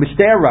 hadasim,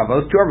 b'shtei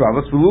aravos, 2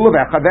 aravos, lulav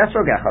echad,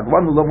 esrog echad, 1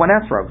 lulav, 1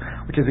 esrog,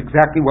 which is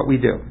exactly what we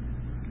do.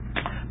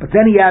 But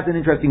then he adds an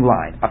interesting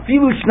line.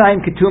 Afilu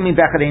shnayim ketumim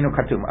v'echadeinu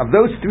katum. Of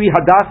those 3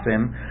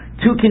 hadasim,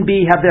 2 can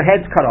have their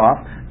heads cut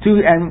off,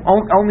 2 and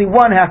only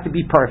 1 has to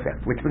be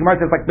perfect. Which the Gemara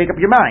says, like, make up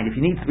your mind. If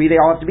you need 3, they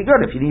all have to be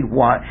good. If you need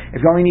 1,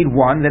 if you only need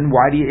 1, then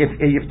why do you?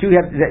 If 2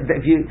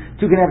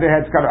 can have their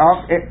heads cut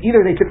off,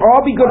 either they could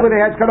all be good with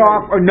their heads cut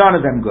off, or none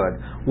of them good.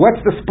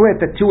 What's the split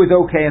that 2 is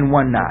okay and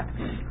 1 not?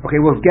 Okay,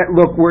 we'll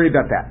worried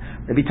about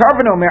that. Rabbi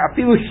Tarfon Omer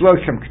afilu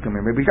shloshim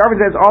ketumim. Rabbi Tarfon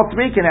says all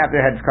 3 can have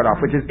their heads cut off,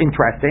 which is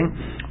interesting,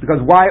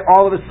 because why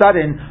all of a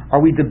sudden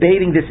are we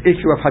debating this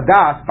issue of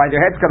hadas by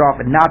their heads cut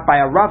off and not by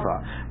a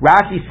rava?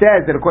 Rashi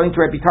says that according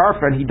to Rabbi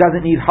Tarfon, he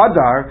doesn't need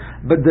hadar,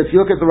 but if you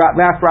look at the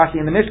last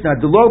Rashi in the Mishnah,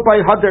 delo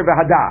by hadar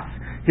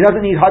v'hadas. He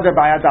doesn't need hadar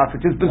by hadas,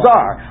 which is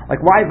bizarre.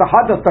 Like, why the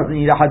hadas doesn't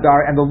need a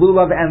hadar and the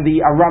lulav and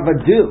the arava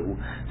do?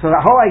 So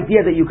the whole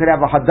idea that you could have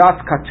a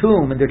hadas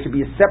katum and there should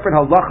be a separate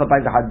halacha by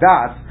the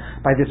hadas,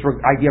 by this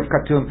idea of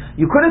katum,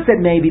 you could have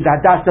said maybe the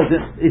hadas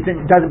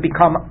doesn't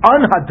become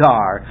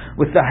unhadar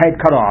with the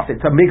head cut off.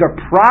 It's a bigger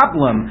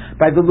problem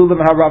by the lulav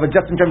and harava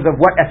just in terms of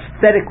what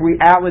aesthetic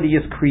reality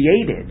is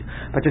created.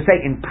 But to say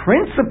in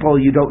principle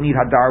you don't need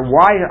hadar,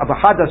 why the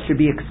hadas should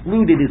be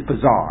excluded is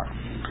bizarre.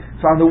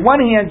 So on the one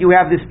hand, you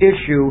have this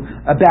issue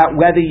about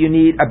whether you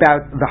need,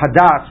 about the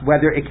hadas,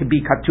 whether it can be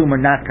katum or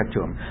not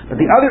katum. But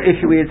the other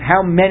issue is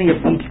how many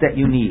of each that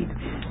you need.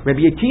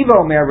 Rabbi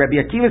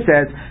Akiva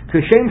says,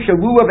 Kashem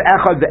shalulav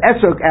echad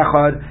ve'esrog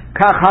echad,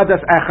 kach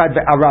hadas echad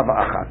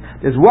ve'arava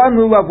echad. There's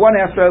 1 lulav, 1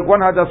 esrog,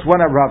 1 hadas,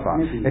 1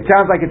 arava. It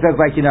sounds like it says,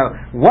 like,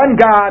 1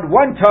 God,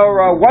 1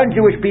 Torah, 1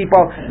 Jewish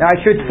people. Now I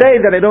should say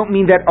that I don't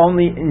mean that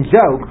only in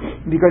joke,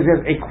 because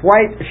there's a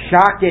quite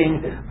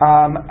shocking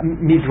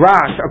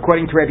midrash,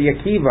 according to Rabbi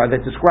Akiva,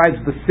 that describes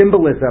the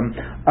symbolism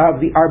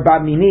of the Arba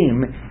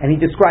Minim, and he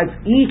describes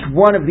each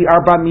one of the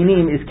Arba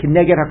Minim is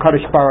Kineged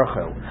HaKadosh Baruch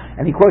Hu.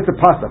 And he quotes a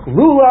pasuk,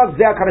 Lulav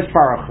Zeh HaKadosh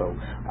Baruch Hu.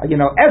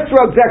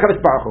 Esrog Zeh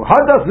HaKadosh Baruch Hu.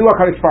 Hadas Zu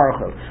HaKadosh Baruch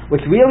Hu.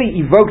 Which really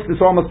evokes this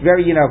almost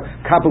very,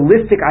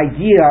 Kabbalistic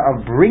idea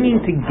of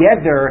bringing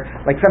together,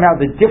 like somehow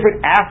the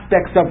different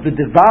aspects of the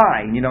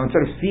divine, and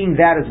sort of seeing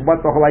that as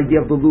what the whole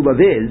idea of the Lulav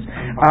is.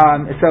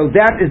 So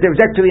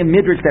there's actually a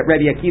midrash that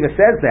Rabbi Akiva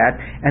says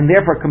that, and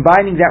therefore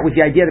combining that with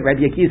the idea that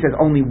Rabbi Akiva says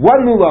only 1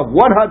 Lulav,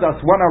 1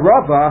 Hadas, 1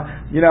 Arava,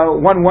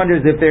 one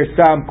wonders if there's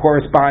some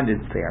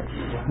correspondence there.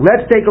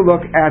 Let's take a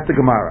look at the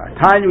Gemara.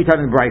 Tanya, we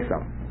turn to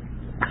Brayso.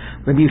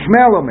 Rabbi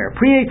Yishmael Omer,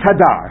 Priyei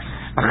Tadar,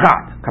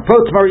 Achat,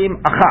 Kapot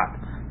Marim, Achat,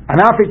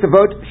 Anafei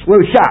Tavot,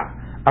 Shlosha,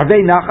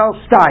 Arvei Nachal,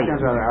 Stayim.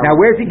 Now,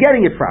 where's he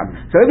getting it from?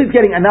 So if he's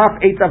getting Anaf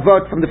Eitz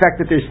Avot from the fact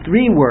that there's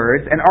 3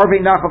 words, and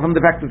Arvei Nachal from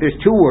the fact that there's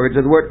 2 words,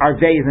 or the word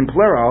Arvei is in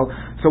plural,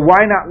 so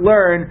why not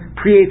learn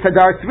Priyei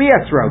Tadar 3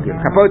 esrogim,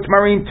 Kapot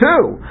Marim 2?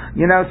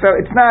 So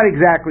it's not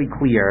exactly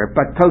clear,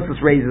 but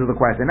Tosfos raises the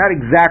question. Not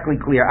exactly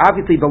clear.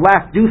 Obviously, the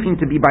last do seem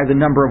to be by the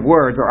number of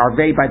words, or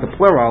Arvei by the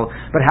plural,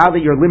 but how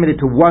that you're limited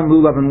to 1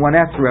 lulav and 1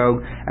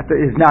 esrog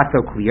is not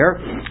so clear.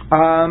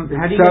 How do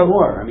you get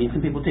more? I mean,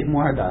 some people take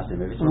more hadasim.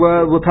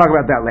 Well, we'll talk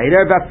about that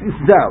later.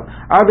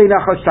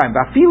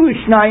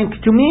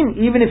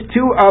 Even if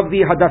 2 of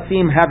the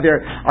hadasim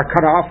are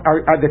cut off,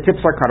 the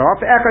tips are cut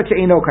off,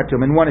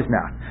 and 1 is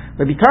not.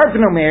 Rabbi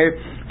Tarfon Omer,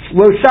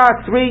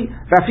 Shlosha 3,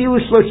 Vafilu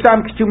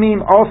Shlosham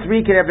Ktumim, all 3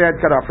 can have their heads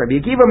cut off.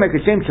 Rabbi Akiva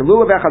Mekashem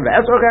Shalulav Echad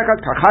Ve'esrog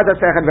Echad,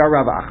 Kachadas Echad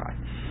Ve'arava Echad.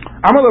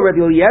 Amalo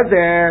Rabbi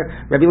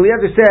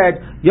Eliezer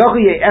said,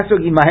 Yochi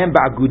Esrog Imahem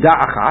Ba'aguda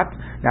Achat.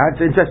 Now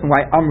it's interesting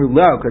why Amru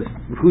Lo, because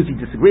who's he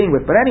disagreeing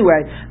with? But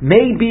anyway,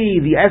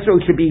 maybe the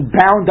esrog should be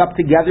bound up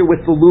together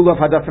with the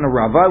lulav, hadas, and a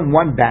rava in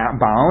 1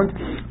 bound.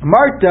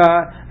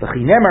 Marta,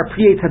 v'chinemar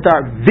priyei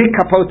tadar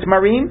v'kapot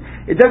marim.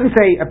 It doesn't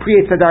say a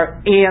priyei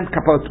tadar and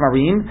kapot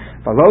marim.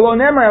 V'lolo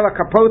nemar ela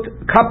kapot.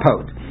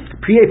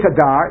 Priyei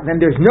tadar, then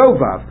there's no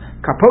vav.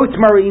 Kapot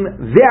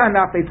marim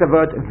ve'anaf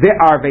etzavot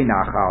ve'arvei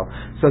nachal.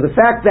 So the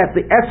fact that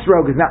the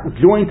esrog is not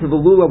joined to the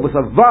lulav with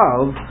a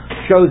vav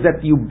shows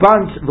that you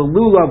bunch the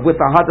lulav with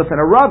a hadas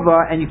and a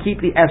rava, and you keep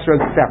the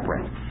esrog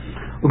separate.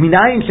 How do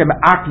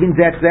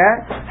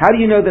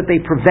you know that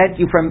they prevent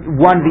you from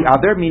one the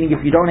other? Meaning,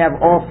 if you don't have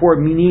all 4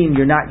 minim,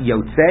 you're not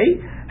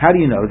yotzei. How do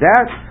you know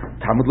that?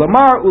 Talmud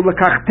Lomar,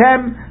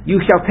 ulakachtem,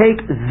 you shall take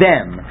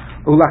them.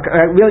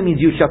 It really means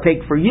you shall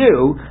take for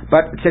you,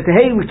 but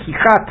shetehei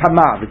l'kicha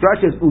tama. The Torah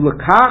says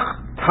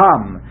ulakach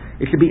tam.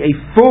 It should be a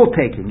full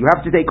taking. You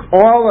have to take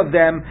all of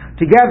them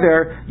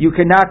together. You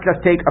cannot just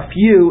take a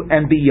few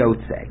and be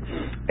yotzei.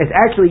 It's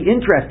actually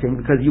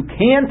interesting because you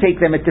can take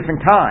them at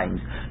different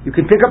times. You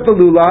can pick up the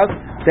lulav,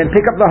 then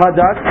pick up the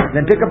hadas,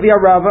 then pick up the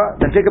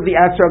arava, then pick up the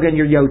astrog, and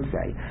you're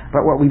yotzei.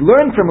 But what we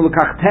learn from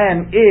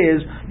ulakachtem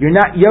is you're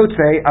not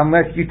yotzei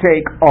unless you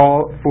take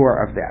all four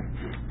of them.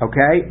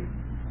 Okay?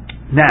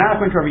 Now,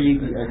 not according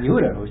to Rabbi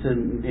Yehuda, who said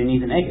it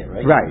needs an egget,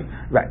 right?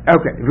 Right.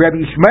 Okay.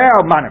 Rabbi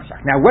Yishmael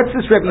manafshach. Now, what's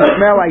this Rabbi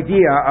Yishmael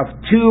idea of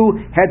two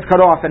heads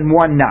cut off and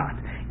one not?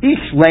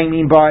 Ish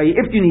leimim by,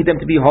 if you need them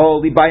to be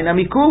whole, by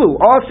namikulu,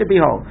 all should be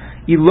whole.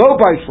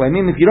 Ilo by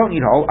shleimim, if you don't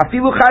need whole,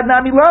 afilu chad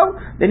namilo,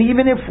 then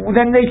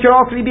they should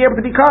all three be able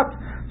to be cut.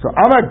 So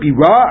Amar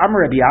Bira,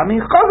 Amar Rabbi Ami,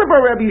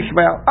 Chazabar Rabbi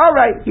Yishmael. All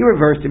right, he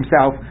reversed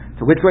himself.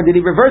 So which one did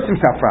he reverse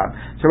himself from?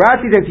 So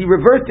Rashi says he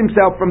reversed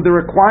himself from the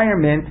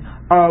requirement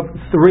of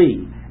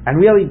three. And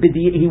really,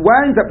 he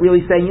winds up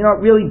really saying,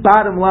 really,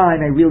 bottom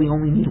line, I really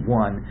only need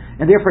one.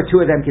 And therefore,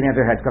 two of them can have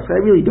their heads cut. So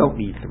I really don't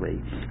need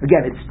three.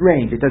 Again, it's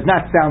strange. It does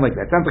not sound like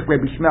that. It sounds like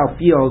Rabbi Shmuel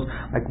feels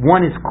like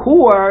one is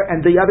core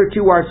and the other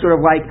two are sort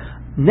of like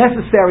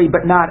necessary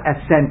but not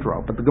as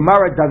central. But the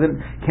Gemara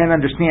can't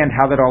understand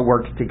how that all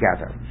works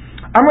together.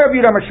 I'm Rabbi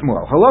Yudam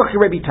Shmuel. Haloch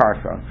Rabbi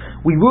Tarfon.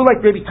 We rule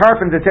like Rabbi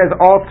Tarfon that says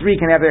all three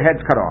can have their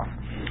heads cut off,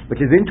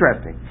 which is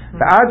interesting.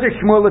 The Azar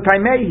Shmuel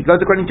l'taimei, he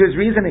goes according to his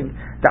reasoning.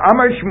 The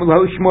Amar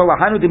Shmuel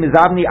lahanu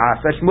demizavni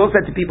asa. Shmuel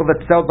said to people that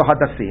sell the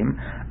hadasim,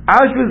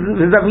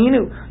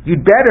 Zavinu,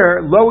 you'd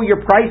better lower your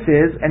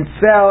prices and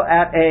sell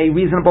at a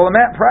reasonable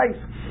price.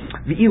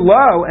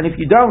 V'ilo, and if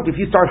you don't, if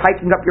you start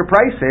hiking up your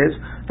prices,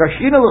 I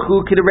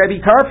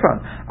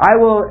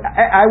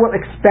will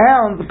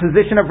expound the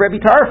position of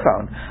Rebbe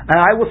Tarfon, and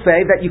I will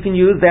say that you can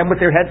use them with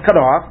their heads cut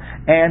off,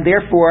 and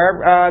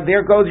therefore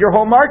there goes your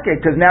whole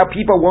market, because now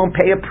people won't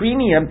pay a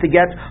premium to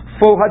get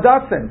full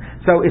hadasim.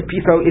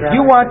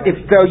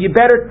 You'd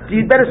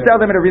better sell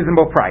them at a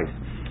reasonable price.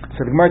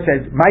 So the Gemara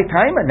says, my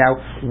timer.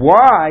 Now,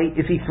 why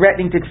is he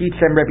threatening to teach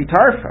them Rebbe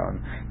Tarfon?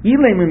 If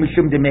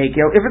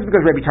it's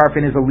because Rebbe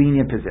Tarfon is a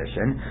lenient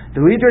position,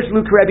 the leaders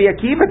look Rebbe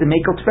Akiva to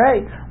make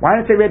say. Why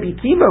not say Rebbe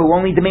Akiva, who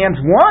only demands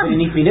one?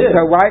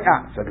 So why?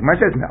 So the Gemara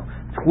says no.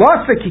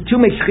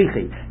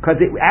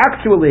 Because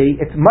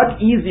it's much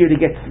easier to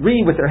get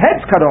three with their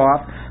heads cut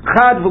off,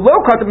 and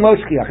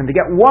to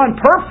get one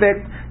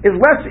perfect is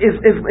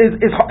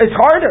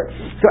harder.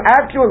 So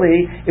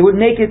actually, it would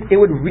make it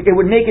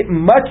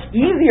much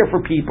easier for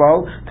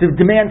people to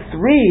demand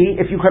three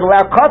if you could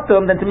allow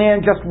katum than to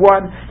demand just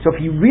one. So if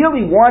you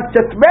really want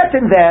to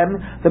threaten them,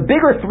 the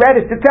bigger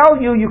threat is to tell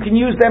you can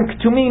use them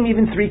ketumim,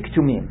 even three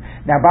ketumim.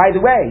 Now, by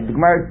the way, the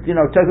Gemara,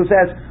 Tozu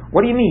says,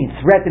 what do you mean,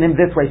 threaten him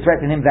this way,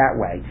 threaten him that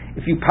way?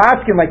 If you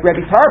paskin like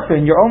Rebbe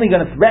Tarfon, you're only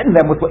going to threaten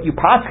them with what you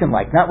paskin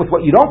like, not with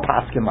what you don't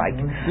paskin like.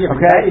 Yeah,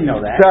 okay? I didn't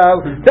know that.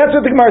 So, that's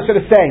what the Gemara is sort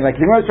of saying. Like,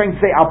 the Gemara is trying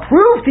to say, I'll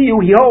prove to you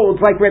he holds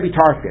like Rebbe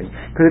Tarfon.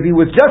 Because if he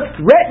was just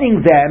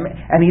threatening them,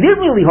 and he didn't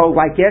really hold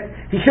like it,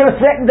 he should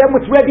have threatened them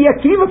with Rebbe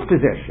Akiva's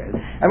position.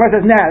 And the Gemara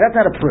says, that's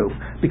not a proof.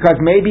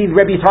 Because maybe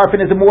Rebbe Tarfon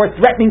is a more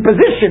threatening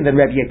position than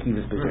Rebbe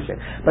Akiva's position.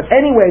 But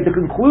anyway, the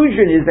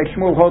conclusion is that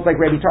Shmuel holds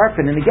like Rebbe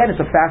Tarfon. And again, it's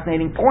a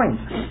fascinating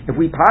point. If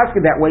we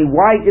paskin that way,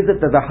 why is it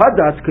that the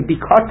hadas could be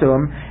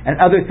katum and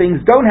other things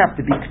don't have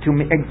to be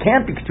ketumim and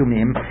can't be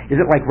ketumim? Is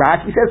it like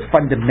Rashi says,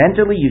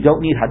 fundamentally you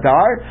don't need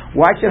hadar?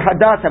 Why should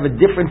hadas have a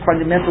different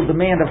fundamental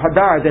demand of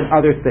hadar than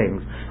other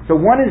things? So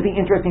one is the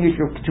interesting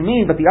issue of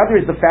ketumim, but the other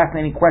is the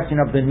fascinating question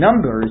of the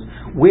numbers,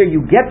 where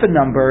you get the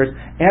numbers,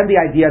 and the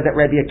idea that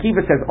Rabbi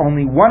Akiva says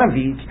only one of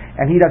each,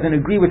 and he doesn't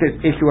agree with this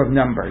issue of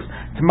numbers.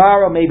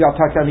 Tomorrow maybe I'll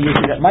touch on the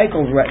issue that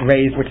Michael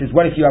raised, which is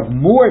what if you have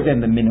more than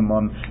the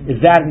minimum?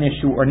 Is that an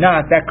issue or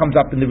not? That comes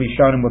up in the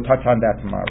Rishon, and we'll touch on that tomorrow.